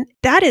laws. And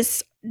that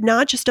is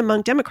not just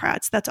among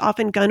Democrats. That's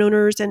often gun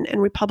owners and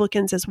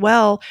Republicans as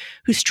well,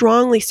 who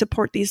strongly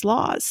support these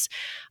laws.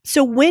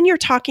 So when you're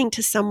talking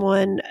to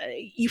someone,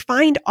 you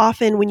find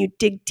often when you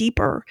dig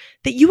deeper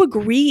that you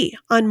agree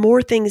on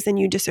more things than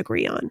you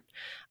disagree on.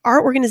 Our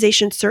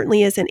organization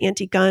certainly isn't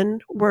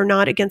anti-gun. We're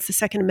not against the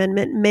Second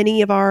Amendment.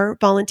 Many of our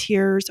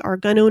volunteers are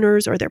gun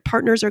owners or their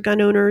partners are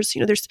gun owners.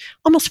 There's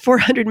almost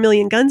 400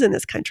 million guns in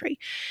this country.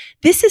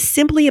 This is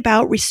simply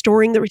about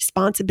restoring the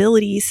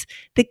responsibilities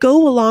that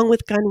go along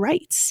with gun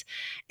rights.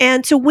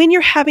 And so when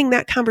you're having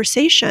that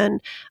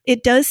conversation,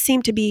 it does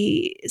seem to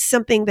be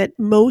something that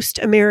most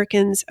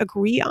Americans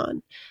agree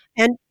on.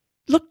 And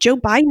look, Joe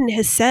Biden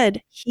has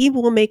said he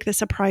will make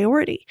this a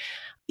priority.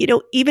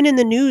 even in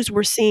the news,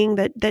 we're seeing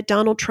that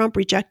Donald Trump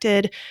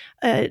rejected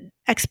an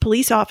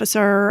ex-police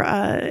officer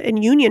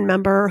and union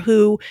member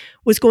who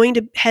was going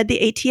to head the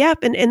ATF.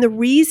 And the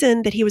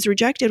reason that he was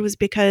rejected was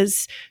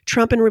because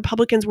Trump and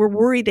Republicans were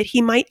worried that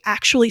he might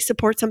actually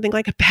support something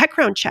like a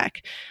background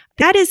check.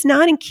 That is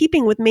not in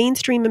keeping with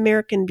mainstream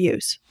American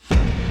views.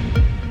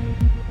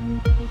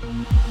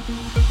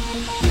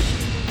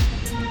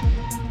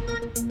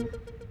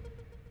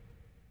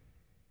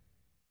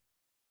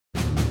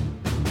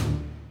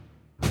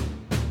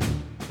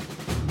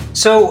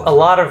 So a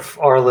lot of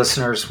our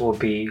listeners will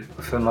be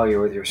familiar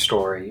with your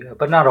story,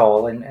 but not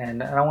all.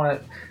 And I want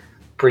to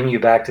bring you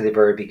back to the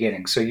very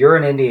beginning. So you're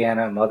in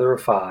Indiana, a mother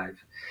of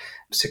 5,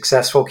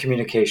 successful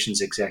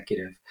communications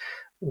executive.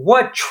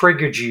 What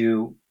triggered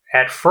you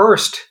at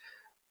first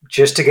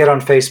just to get on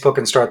Facebook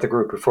and start the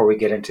group before we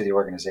get into the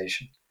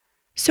organization?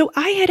 So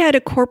I had a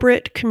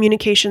corporate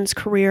communications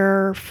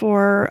career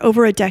for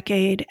over a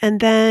decade, and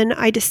then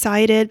I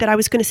decided that I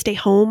was going to stay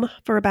home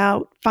for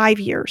about 5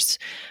 years.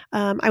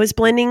 I was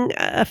blending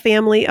a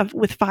family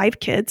with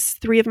 5 kids,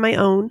 3 of my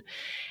own,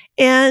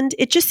 and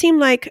it just seemed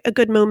like a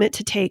good moment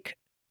to take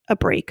a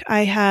break.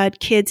 I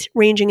had kids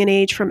ranging in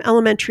age from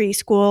elementary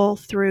school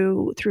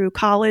through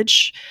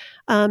college,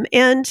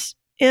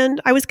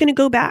 and I was going to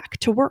go back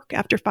to work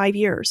after 5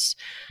 years.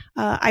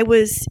 I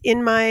was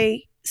in my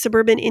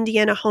suburban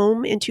Indiana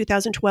home in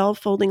 2012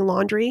 folding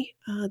laundry.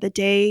 The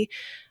day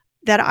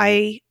that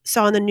I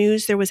saw in the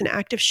news there was an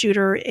active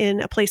shooter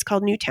in a place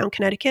called Newtown,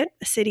 Connecticut,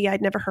 a city I'd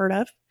never heard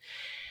of.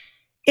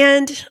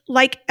 And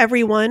like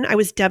everyone, I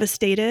was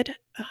devastated.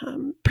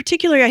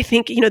 Particularly, I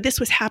think,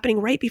 this was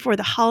happening right before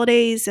the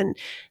holidays, and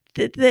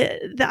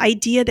the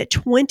idea that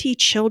 20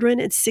 children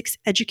and 6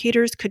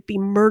 educators could be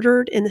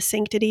murdered in the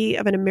sanctity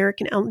of an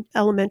American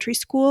elementary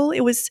school,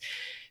 it was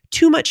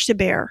too much to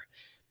bear.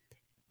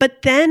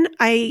 But then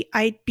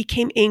I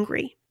became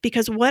angry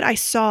because what I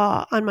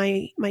saw on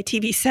my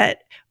TV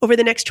set over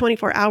the next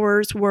 24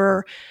 hours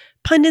were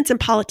pundits and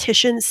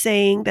politicians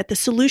saying that the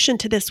solution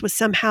to this was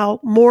somehow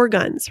more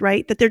guns,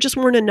 right? That there just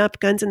weren't enough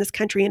guns in this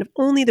country, and if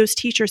only those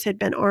teachers had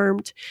been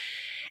armed.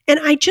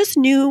 And I just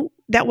knew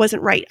that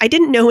wasn't right. I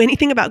didn't know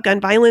anything about gun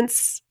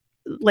violence,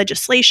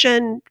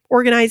 legislation,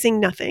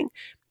 organizing, nothing.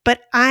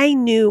 But I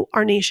knew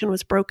our nation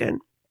was broken.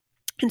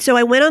 And so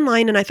I went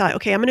online and I thought,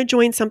 okay, I'm going to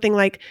join something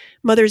like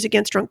Mothers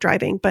Against Drunk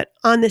Driving, but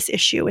on this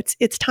issue,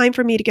 it's time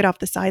for me to get off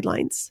the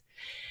sidelines.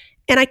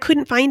 And I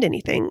couldn't find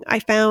anything. I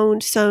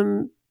found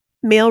some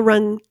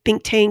male-run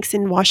think tanks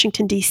in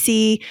Washington,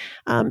 D.C.,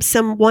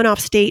 some one-off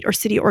state or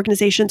city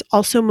organizations,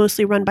 also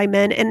mostly run by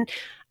men. And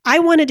I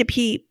wanted to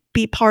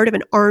be part of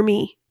an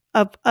army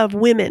of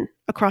women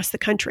across the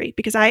country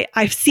because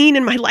I've seen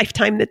in my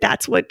lifetime that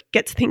that's what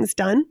gets things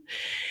done.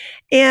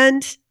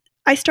 And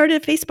I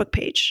started a Facebook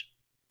page.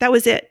 That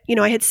was it.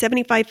 I had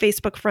 75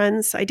 Facebook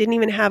friends. I didn't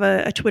even have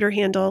a Twitter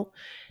handle.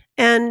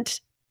 And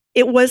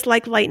it was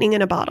like lightning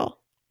in a bottle.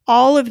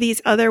 All of these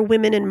other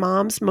women and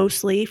moms,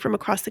 mostly from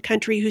across the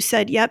country, who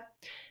said, yep,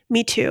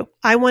 me too.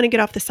 I want to get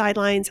off the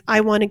sidelines.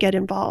 I want to get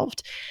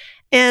involved.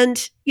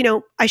 And,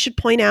 I should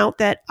point out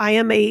that I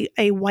am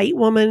a white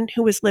woman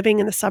who was living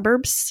in the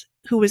suburbs,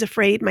 who was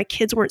afraid my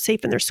kids weren't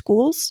safe in their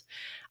schools.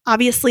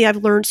 Obviously,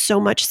 I've learned so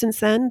much since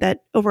then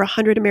that over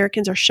 100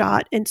 Americans are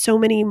shot and so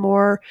many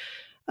more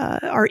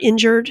are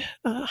injured.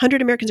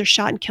 100 Americans are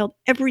shot and killed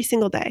every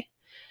single day.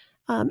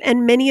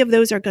 And many of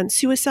those are gun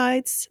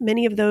suicides.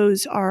 Many of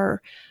those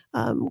are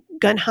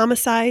gun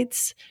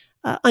homicides,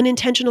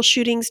 unintentional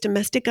shootings,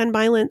 domestic gun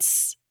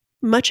violence,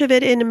 much of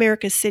it in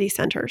America's city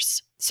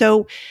centers.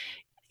 So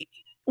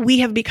we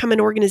have become an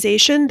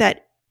organization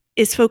that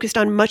is focused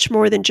on much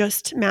more than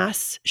just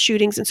mass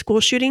shootings and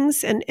school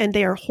shootings. And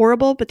they are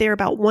horrible, but they are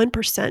about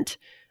 1%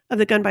 of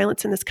the gun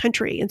violence in this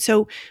country. And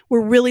so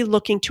we're really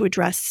looking to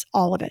address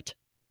all of it.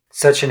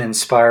 Such an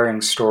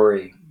inspiring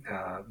story,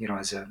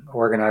 as an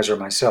organizer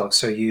myself.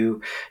 So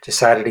you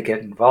decided to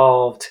get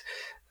involved,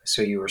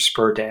 so you were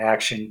spurred to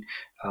action.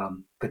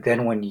 But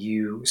then when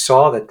you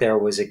saw that there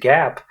was a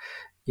gap,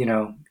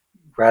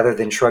 rather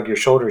than shrug your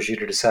shoulders, you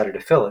decided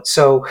to fill it.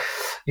 So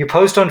you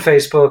post on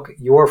Facebook,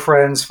 your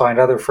friends find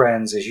other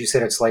friends. As you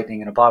said, it's lightning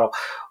in a bottle.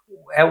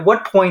 At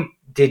what point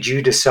did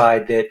you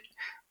decide that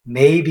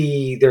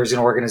maybe there's an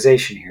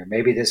organization here?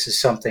 Maybe this is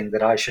something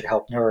that I should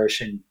help nourish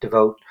and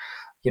devote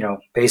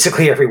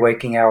basically every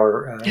waking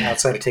hour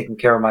outside of taking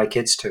care of my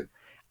kids too?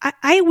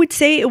 I would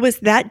say it was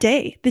that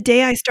day, the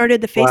day I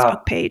started the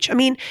Facebook page. I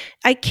mean,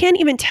 I can't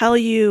even tell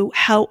you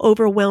how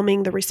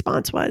overwhelming the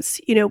response was.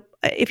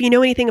 If you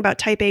know anything about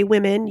type A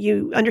women,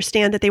 you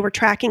understand that they were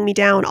tracking me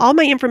down. All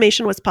my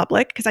information was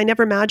public because I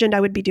never imagined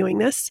I would be doing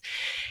this.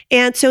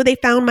 And so they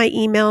found my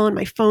email and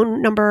my phone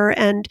number,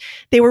 and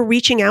they were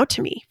reaching out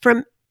to me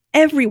from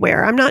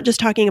everywhere. I'm not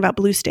just talking about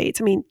blue states.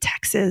 I mean,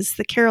 Texas,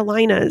 the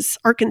Carolinas,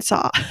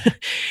 Arkansas.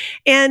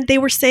 And they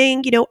were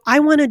saying,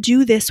 I want to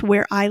do this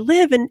where I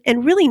live.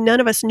 And really none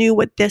of us knew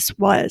what this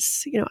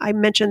was. I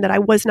mentioned that I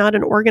was not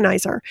an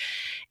organizer.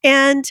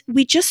 And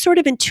we just sort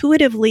of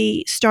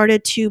intuitively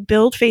started to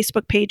build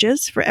Facebook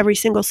pages for every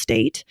single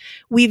state.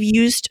 We've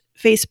used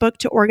Facebook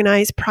to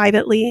organize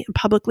privately and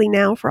publicly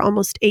now for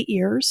almost 8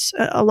 years,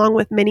 along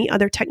with many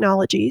other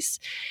technologies.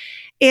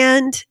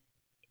 And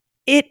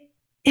it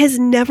has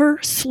never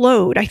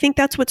slowed. I think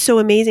that's what's so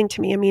amazing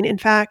to me. I mean, in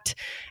fact,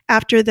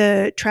 after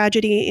the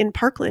tragedy in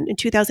Parkland in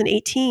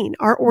 2018,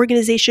 our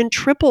organization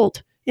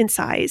tripled in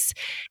size.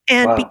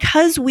 And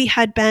because we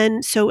had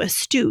been so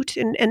astute,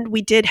 and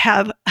we did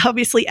have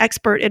obviously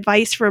expert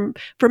advice from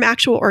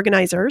actual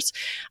organizers,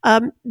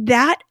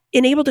 that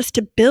enabled us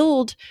to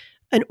build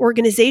an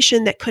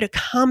organization that could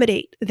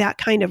accommodate that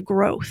kind of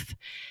growth.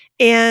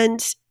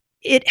 And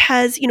it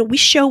has, we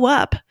show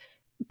up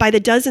by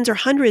the dozens or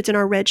hundreds in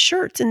our red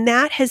shirts. And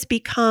that has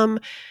become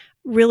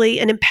really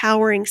an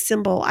empowering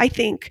symbol, I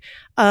think,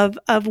 of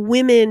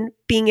women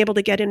being able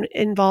to get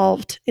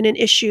involved in an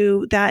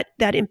issue that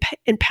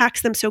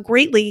impacts them so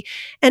greatly.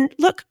 And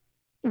look,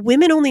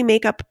 women only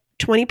make up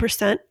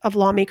 20% of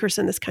lawmakers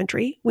in this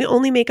country. We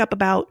only make up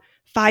about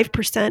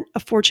 5%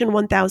 of Fortune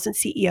 1000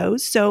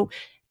 CEOs. So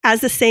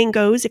as the saying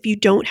goes, if you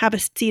don't have a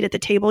seat at the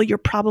table, you're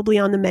probably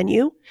on the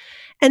menu.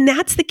 And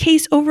that's the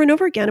case over and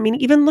over again. I mean,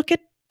 even look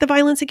at the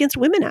Violence Against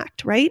Women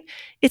Act, right?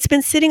 It's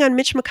been sitting on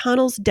Mitch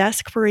McConnell's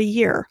desk for a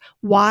year.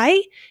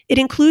 Why? It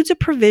includes a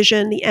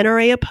provision the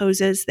NRA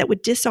opposes that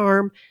would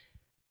disarm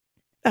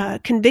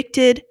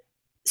convicted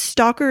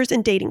stalkers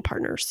and dating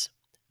partners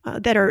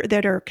that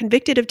are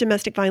convicted of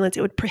domestic violence.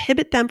 It would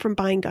prohibit them from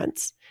buying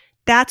guns.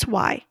 That's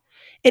why.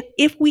 And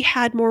if we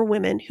had more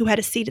women who had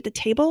a seat at the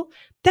table,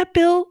 that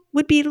bill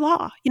would be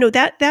law.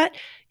 That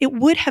it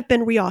would have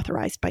been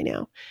reauthorized by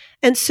now.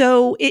 And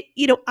so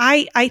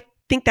I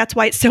think that's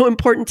why it's so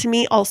important to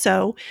me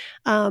also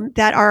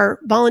that our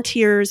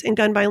volunteers and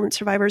gun violence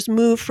survivors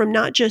move from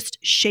not just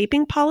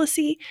shaping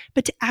policy,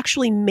 but to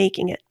actually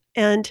making it.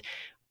 And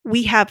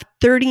we have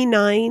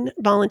 39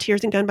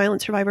 volunteers and gun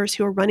violence survivors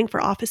who are running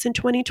for office in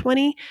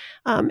 2020.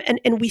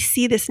 And we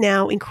see this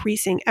now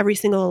increasing every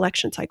single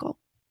election cycle.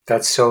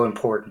 That's so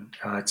important.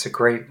 It's a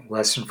great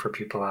lesson for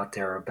people out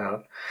there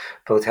about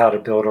both how to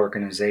build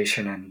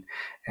organization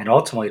and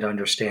ultimately to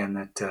understand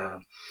that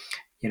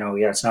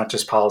it's not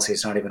just policy,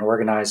 it's not even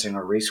organizing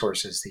or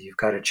resources, that you've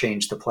got to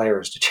change the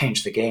players to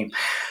change the game.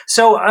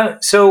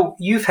 So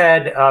you've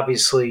had,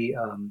 obviously,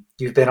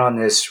 you've been on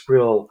this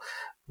real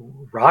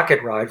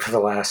rocket ride for the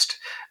last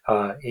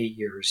 8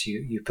 years.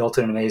 You built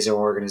an amazing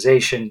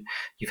organization.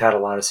 You've had a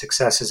lot of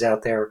successes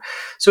out there.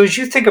 So as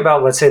you think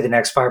about, let's say, the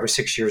next 5 or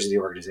 6 years of the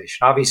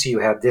organization, obviously you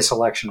have this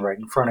election right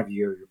in front of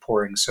you. You're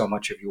pouring so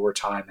much of your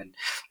time and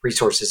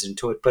resources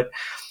into it. But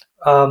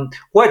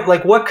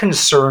what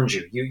concerns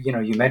you?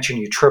 You mentioned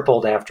you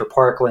tripled after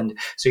Parkland,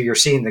 so you're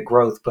seeing the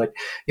growth. But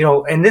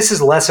and this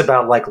is less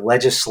about like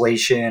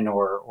legislation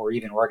or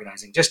even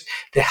organizing, just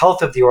the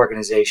health of the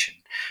organization.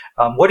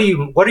 What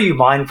are you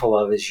mindful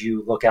of as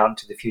you look out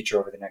into the future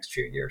over the next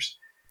few years?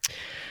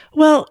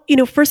 Well,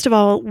 first of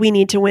all, we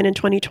need to win in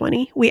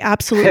 2020. We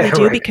absolutely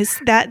do, right, because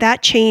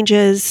that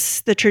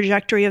changes the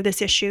trajectory of this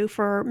issue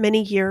for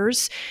many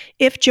years.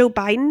 If Joe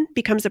Biden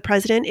becomes the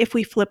president, if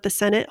we flip the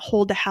Senate,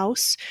 hold the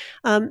House,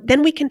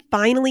 then we can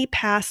finally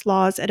pass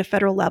laws at a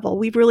federal level.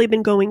 We've really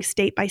been going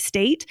state by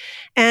state.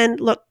 And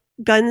look,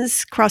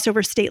 guns cross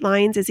over state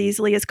lines as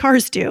easily as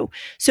cars do.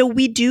 So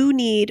we do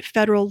need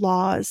federal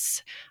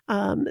laws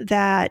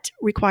that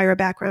require a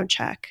background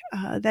check,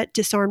 that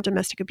disarm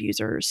domestic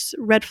abusers,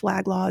 red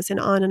flag laws, and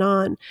on and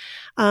on.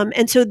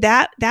 And so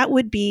that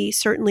would be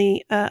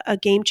certainly a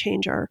game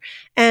changer.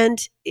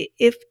 And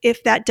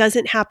if that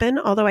doesn't happen,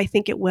 although I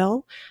think it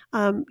will,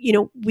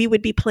 we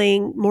would be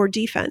playing more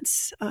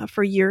defense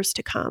for years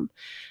to come.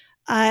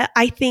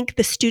 I think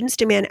the Students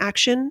Demand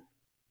Action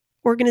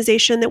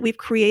organization that we've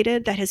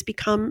created that has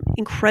become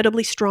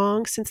incredibly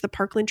strong since the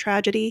Parkland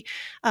tragedy,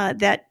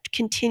 that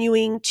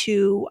continuing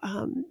to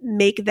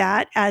make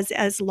that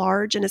as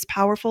large and as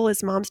powerful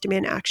as Moms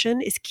Demand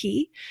Action is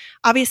key.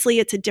 Obviously,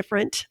 it's a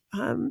different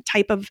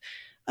type of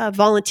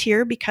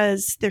volunteer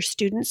because they're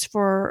students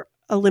for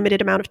a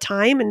limited amount of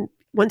time. And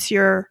once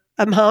you're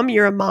a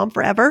mom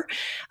forever.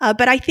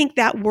 But I think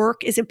that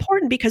work is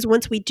important because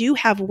once we do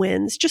have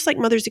wins, just like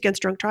Mothers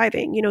Against Drunk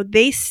Driving,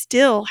 they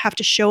still have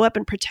to show up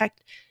and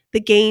protect the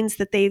gains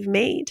that they've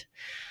made.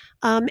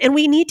 And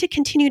we need to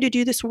continue to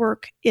do this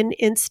work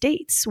in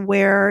states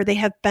where they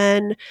have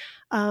been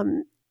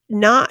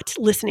not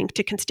listening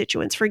to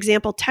constituents. For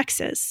example,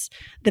 Texas,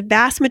 the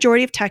vast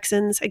majority of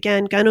Texans,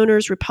 again, gun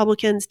owners,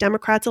 Republicans,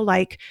 Democrats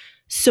alike,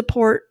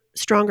 support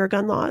stronger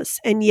gun laws.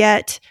 And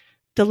yet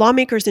the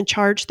lawmakers in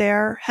charge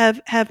there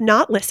have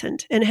not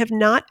listened and have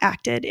not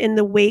acted in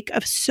the wake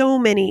of so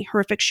many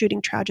horrific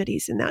shooting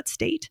tragedies in that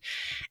state.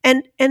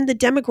 And the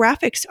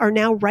demographics are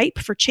now ripe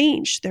for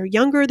change. They're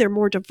younger, they're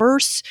more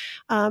diverse.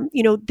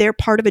 They're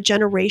part of a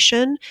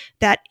generation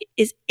that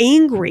is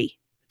angry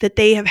that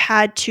they have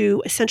had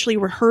to essentially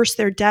rehearse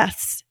their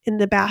deaths in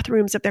the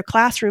bathrooms of their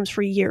classrooms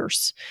for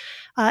years.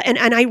 And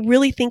I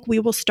really think we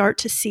will start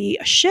to see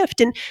a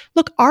shift. And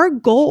look, our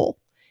goal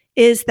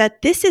is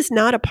that this is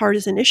not a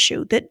partisan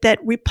issue, that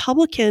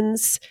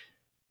Republicans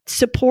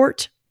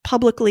support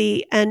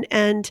publicly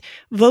and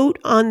vote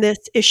on this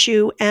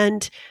issue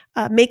and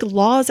make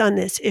laws on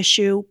this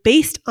issue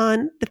based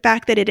on the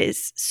fact that it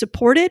is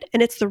supported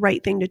and it's the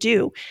right thing to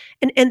do.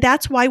 And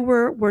that's why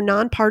we're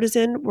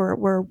nonpartisan,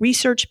 we're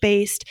research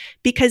based,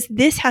 because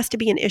this has to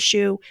be an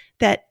issue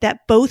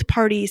that both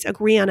parties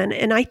agree on,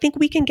 and I think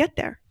we can get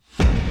there.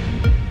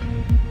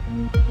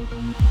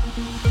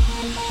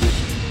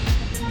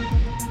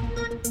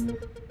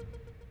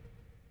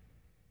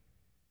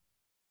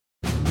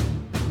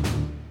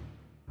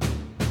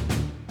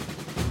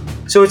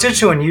 So it's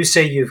interesting when you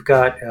say you've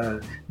got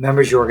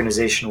members of your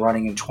organization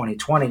running in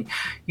 2020,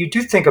 you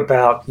do think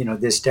about,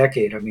 this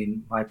decade. I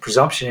mean, my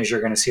presumption is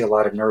you're going to see a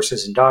lot of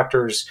nurses and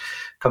doctors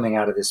coming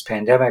out of this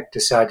pandemic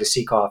decide to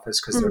seek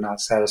office because they're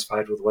not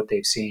satisfied with what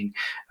they've seen.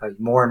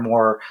 More and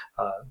more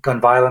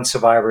gun violence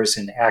survivors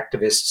and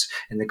activists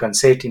in the gun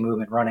safety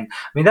movement running.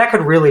 I mean, that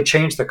could really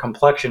change the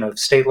complexion of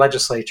state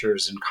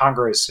legislatures and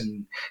Congress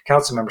and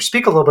council members.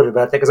 Speak a little bit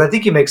about that, because I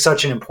think you make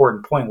such an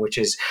important point, which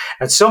is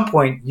at some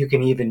point you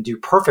can even do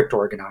perfect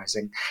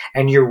organizing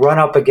and you run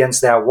up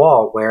against that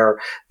wall where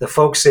the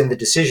folks in the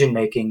decision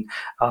making,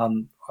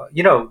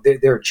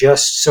 they're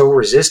just so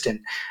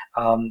resistant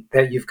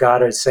that you've got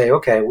to say,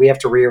 okay, we have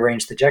to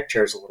rearrange the deck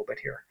chairs a little bit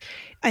here.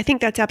 I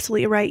think that's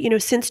absolutely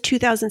right. Since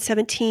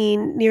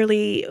 2017,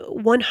 nearly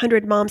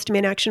 100 Moms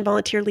Demand Action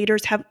volunteer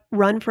leaders have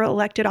run for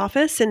elected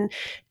office, and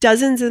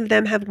dozens of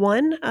them have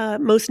won,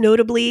 most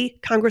notably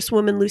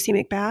Congresswoman Lucy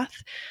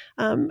McBath,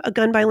 a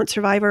gun violence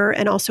survivor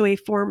and also a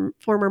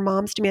former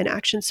Moms Demand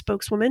Action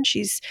spokeswoman.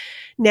 She's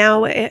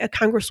now a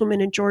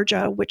congresswoman in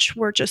Georgia, which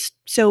we're just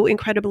so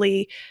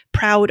incredibly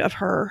proud of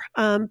her.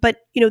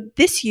 But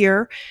this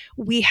year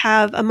we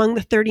have, among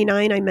the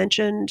 39 I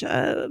mentioned,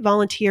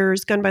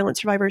 volunteers, gun violence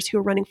survivors who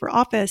are running for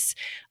office,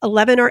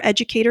 11 are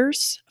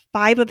educators.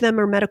 5 of them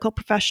are medical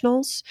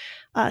professionals,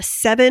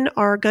 7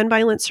 are gun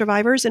violence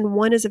survivors, and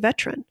 1 is a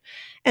veteran.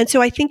 And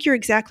so I think you're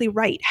exactly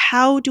right.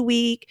 How do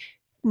we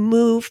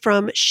move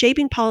from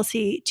shaping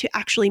policy to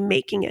actually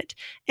making it?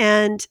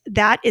 And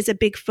that is a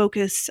big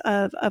focus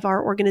of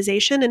our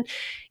organization. And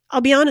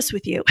I'll be honest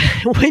with you,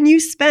 when you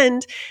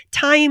spend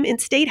time in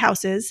state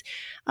houses,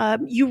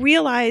 you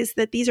realize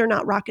that these are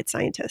not rocket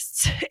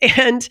scientists,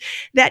 and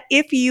that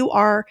if you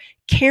are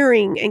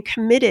caring and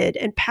committed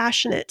and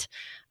passionate,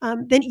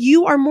 then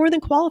you are more than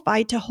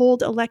qualified to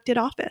hold elected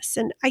office.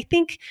 And I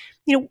think,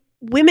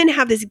 women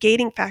have this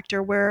gating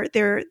factor where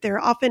they're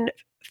often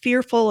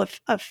fearful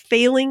of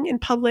failing in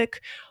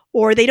public,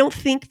 or they don't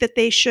think that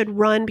they should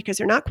run because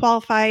they're not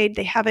qualified.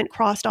 They haven't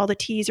crossed all the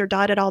T's or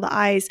dotted all the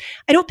I's.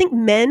 I don't think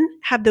men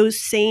have those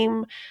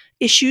same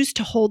issues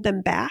to hold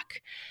them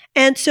back.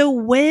 And so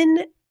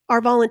when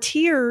our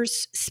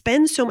volunteers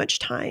spend so much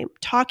time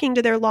talking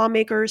to their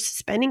lawmakers,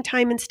 spending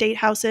time in state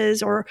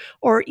houses or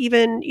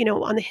even,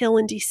 on the Hill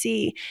in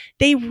DC,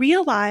 they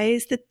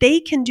realize that they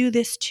can do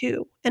this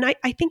too. And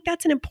I think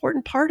that's an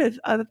important part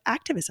of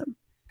activism.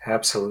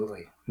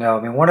 Absolutely. No,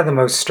 I mean, one of the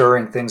most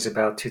stirring things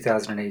about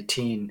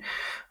 2018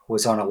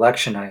 was on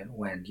election night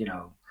when,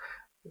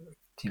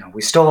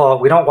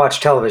 we don't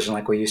watch television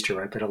like we used to,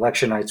 right? But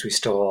election nights, we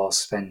still all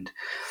spend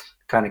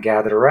kind of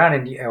gathered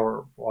around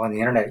or on the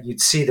internet.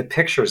 You'd see the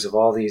pictures of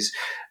all these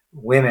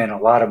women, a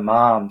lot of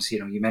moms.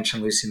 You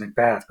mentioned Lucy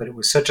McBath, but it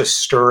was such a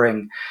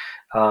stirring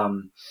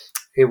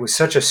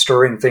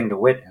thing to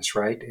witness,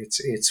 right?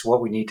 It's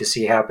what we need to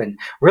see happen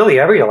really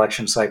every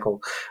election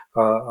cycle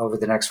over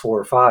the next 4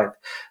 or 5,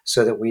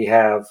 so that we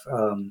have,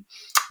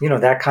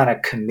 that kind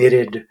of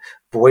committed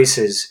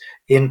voices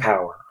in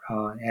power.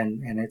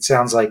 And it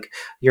sounds like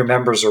your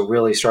members are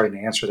really starting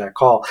to answer that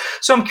call.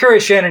 So I'm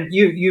curious, Shannon,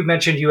 you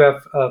mentioned you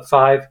have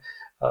 5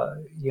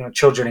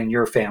 children in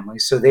your family,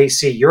 so they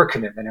see your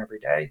commitment every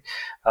day.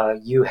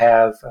 You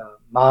have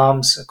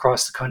moms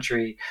across the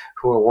country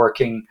who are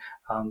working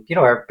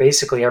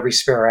basically every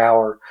spare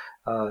hour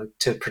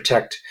to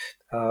protect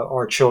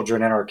our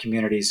children and our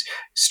communities.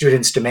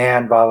 Students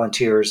demand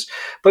volunteers,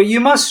 but you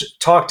must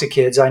talk to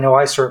kids, I know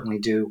I certainly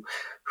do,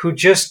 who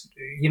just,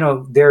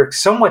 they're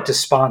somewhat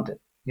despondent.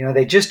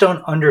 They just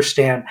don't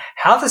understand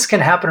how this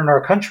can happen in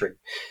our country.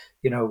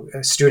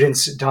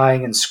 Students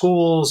dying in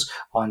schools,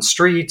 on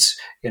streets,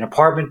 in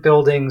apartment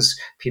buildings,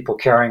 people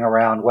carrying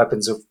around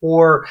weapons of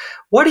war.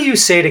 What do you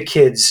say to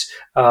kids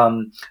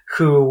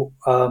who,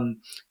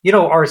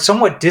 are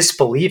somewhat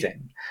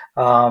disbelieving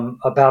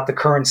about the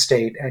current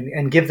state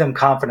and give them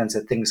confidence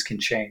that things can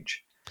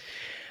change?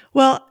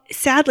 Well,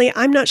 sadly,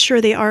 I'm not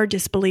sure they are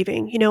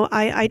disbelieving.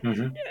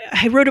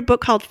 I wrote a book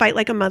called Fight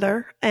Like a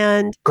Mother,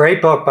 and great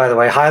book, by the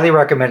way, highly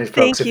recommended,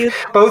 folks. Thank you.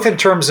 Both in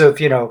terms of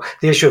the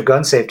issue of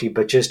gun safety,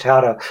 but just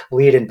how to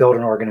lead and build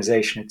an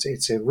organization.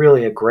 It's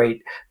really a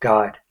great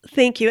guide.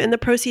 Thank you. And the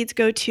proceeds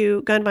go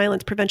to gun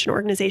violence prevention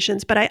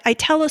organizations. But I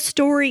tell a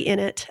story in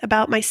it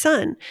about my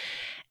son.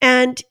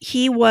 And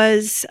he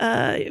was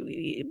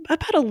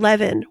about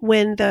 11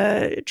 when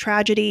the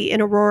tragedy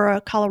in Aurora,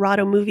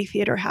 Colorado movie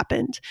theater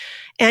happened.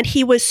 And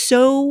he was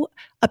so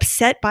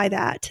upset by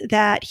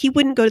that he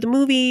wouldn't go to the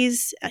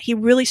movies. He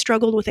really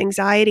struggled with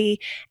anxiety.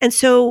 And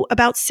so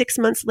about 6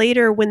 months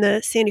later, when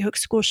the Sandy Hook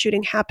school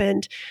shooting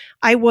happened,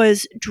 I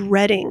was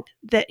dreading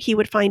that he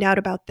would find out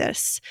about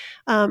this.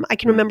 I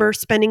can remember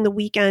spending the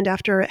weekend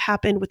after it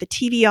happened with the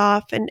TV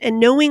off and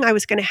knowing I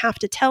was going to have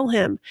to tell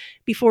him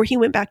before he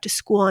went back to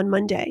school on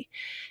Monday.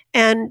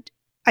 And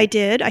I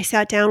did. I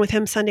sat down with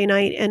him Sunday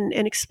night and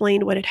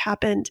explained what had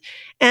happened.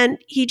 And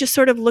he just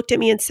sort of looked at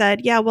me and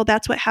said, "Yeah, well,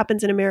 that's what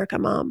happens in America,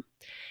 Mom."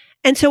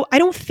 And so I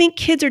don't think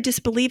kids are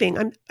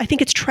disbelieving. I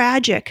think it's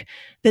tragic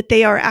that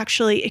they are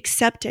actually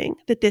accepting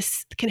that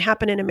this can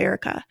happen in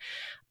America.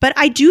 But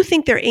I do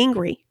think they're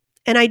angry.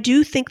 And I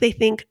do think they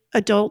think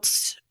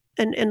adults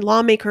and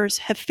lawmakers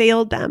have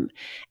failed them,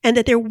 and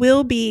that there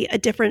will be a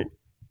different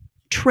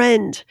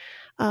trend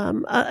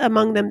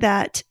among them,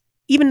 that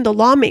even the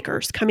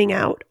lawmakers coming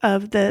out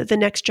of the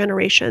next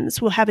generations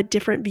will have a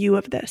different view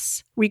of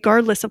this,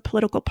 regardless of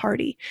political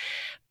party.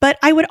 But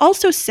I would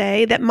also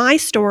say that my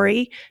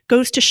story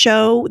goes to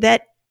show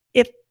that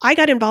if I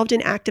got involved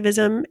in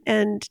activism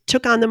and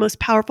took on the most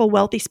powerful,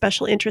 wealthy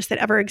special interest that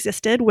ever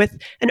existed with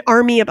an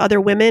army of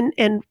other women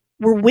and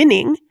were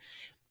winning,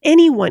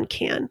 anyone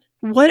can.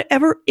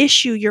 Whatever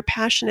issue you're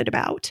passionate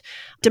about.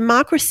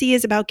 Democracy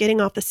is about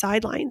getting off the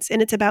sidelines, and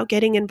it's about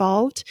getting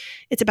involved.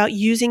 It's about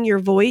using your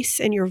voice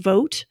and your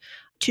vote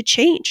to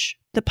change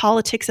the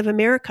politics of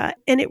America.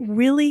 And it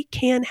really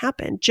can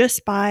happen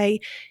just by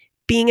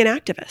being an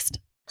activist.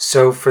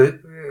 So for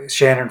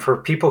Shannon,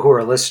 for people who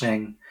are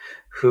listening,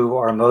 who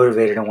are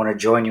motivated and want to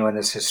join you in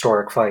this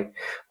historic fight,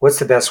 what's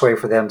the best way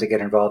for them to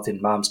get involved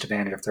in Moms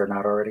Demand if they're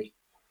not already?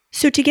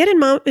 So to get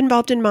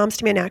involved in Moms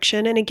Demand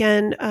Action, and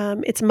again,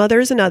 it's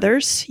mothers and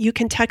others, you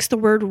can text the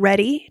word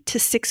READY to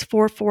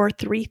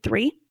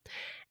 64433,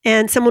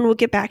 and someone will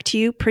get back to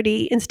you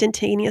pretty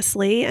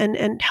instantaneously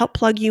and help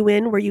plug you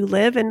in where you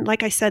live. And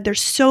like I said, there's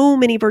so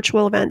many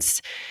virtual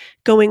events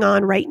going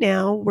on right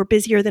now. We're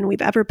busier than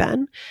we've ever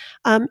been.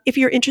 If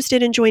you're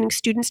interested in joining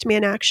Students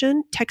Demand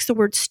Action, text the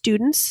word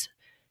students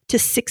to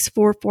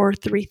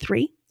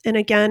 64433. And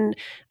again,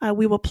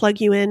 we will plug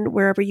you in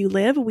wherever you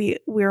live.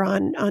 We're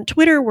on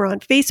Twitter, we're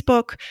on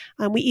Facebook.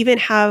 We even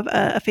have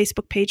a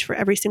Facebook page for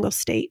every single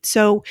state.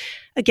 So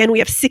again, we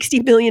have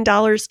 $60 million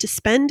to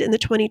spend in the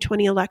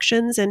 2020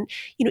 elections. And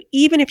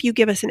even if you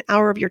give us an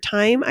hour of your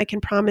time, I can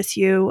promise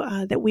you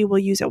that we will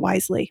use it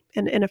wisely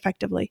and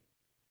effectively.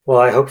 Well,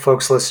 I hope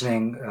folks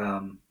listening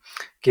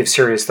give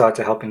serious thought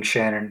to helping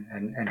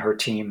Shannon and her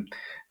team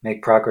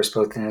make progress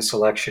both in this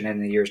election and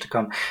in the years to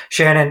come.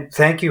 Shannon,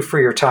 thank you for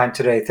your time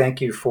today.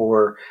 Thank you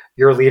for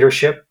your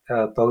leadership,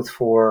 both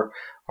for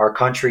our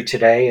country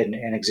today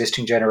and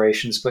existing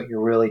generations, but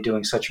you're really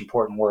doing such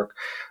important work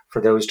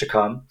for those to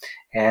come.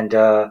 And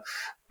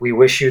we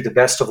wish you the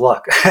best of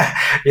luck,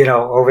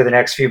 over the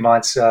next few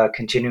months,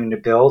 continuing to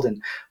build,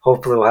 and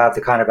hopefully we'll have the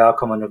kind of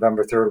outcome on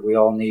November 3rd we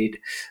all need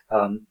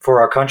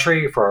for our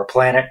country, for our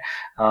planet.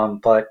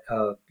 But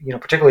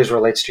particularly as it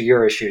relates to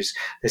your issues,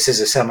 this is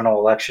a seminal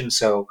election.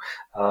 So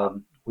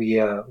we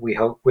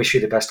wish you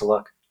the best of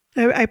luck.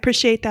 I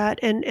appreciate that.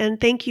 And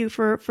thank you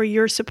for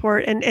your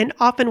support and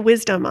often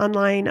wisdom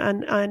online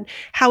on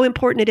how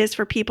important it is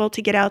for people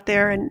to get out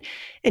there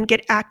and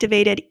get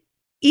activated,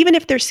 even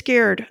if they're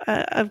scared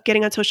of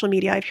getting on social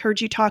media. I've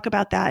heard you talk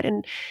about that.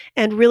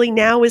 And really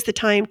now is the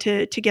time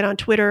to get on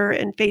Twitter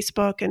and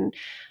Facebook and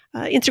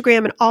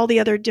Instagram and all the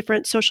other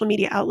different social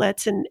media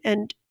outlets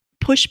and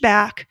push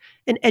back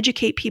and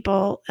educate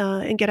people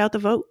and get out the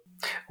vote.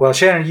 Well,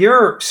 Shannon,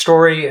 your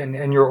story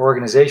and your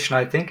organization,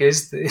 I think,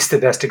 is the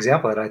best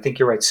example of it. I think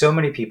you're right. So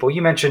many people,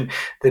 you mentioned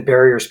the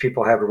barriers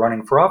people have to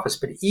running for office,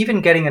 but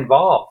even getting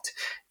involved,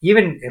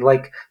 even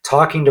like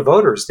talking to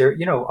voters, they're,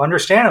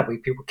 understandably,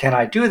 people, can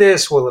I do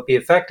this? Will it be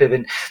effective?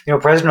 And,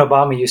 President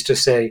Obama used to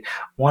say,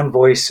 one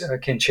voice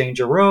can change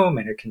a room,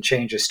 and it can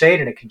change a state,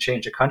 and it can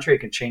change a country, it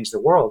can change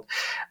the world.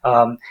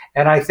 And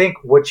I think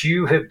what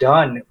you have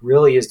done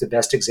really is the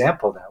best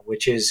example of that,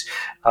 which is,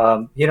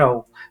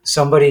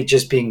 somebody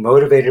just being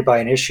motivated by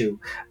an issue,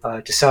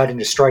 deciding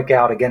to strike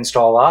out against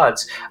all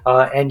odds,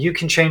 and you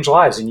can change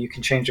lives and you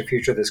can change the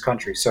future of this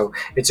country. So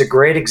it's a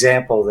great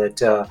example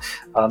that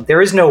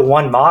there is no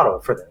one model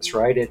for this,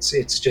 right?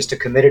 It's just a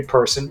committed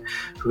person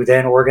who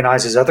then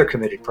organizes other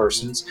committed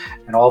persons,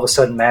 and all of a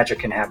sudden magic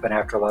can happen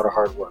after a lot of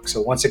hard work.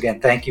 So once again,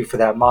 thank you for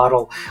that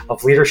model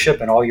of leadership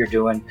and all you're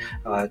doing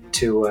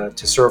to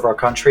serve our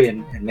country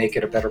and make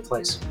it a better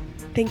place.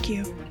 Thank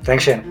you.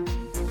 Thanks, Shannon.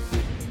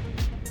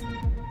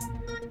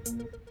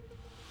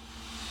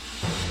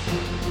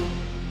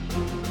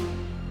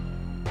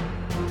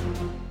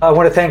 I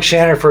want to thank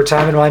Shannon for her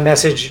time, and my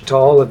message to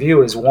all of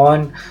you is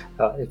one,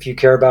 if you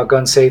care about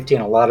gun safety,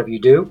 and a lot of you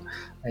do,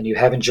 and you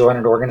haven't joined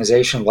an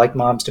organization like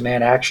Moms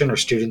Demand Action or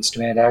Students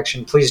Demand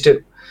Action, please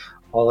do.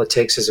 All it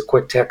takes is a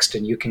quick text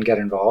and you can get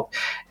involved.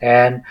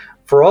 And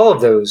for all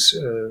of those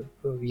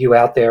you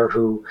out there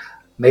who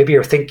maybe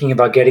are thinking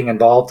about getting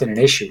involved in an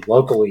issue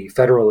locally,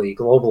 federally,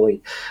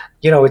 globally,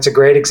 it's a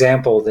great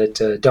example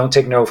that don't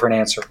take no for an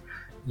answer.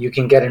 you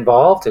can get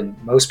involved, and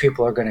most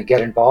people are going to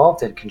get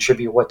involved and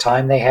contribute what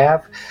time they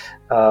have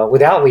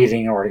without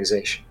leading an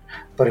organization.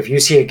 But if you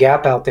see a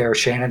gap out there,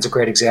 Shannon's a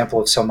great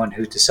example of someone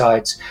who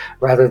decides,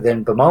 rather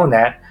than bemoan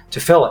that, to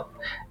fill it.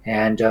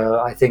 And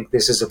I think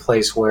this is a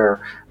place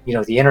where,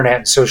 the internet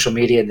and social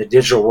media and the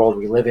digital world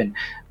we live in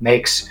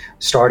makes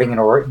starting a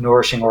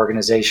nourishing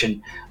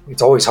organization,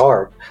 it's always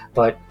hard,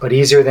 but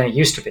easier than it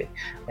used to be.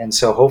 And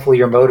so hopefully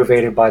you're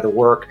motivated by the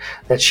work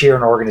that she and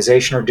her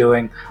organization are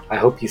doing. I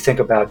hope you think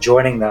about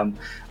joining them.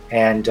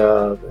 And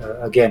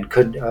again,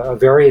 a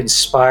very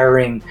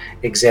inspiring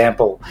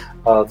example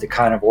of the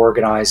kind of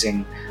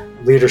organizing,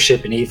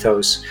 leadership, and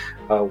ethos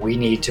we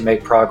need to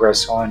make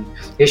progress on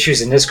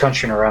issues in this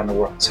country and around the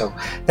world. So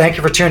thank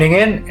you for tuning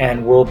in,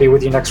 and we'll be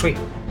with you next week.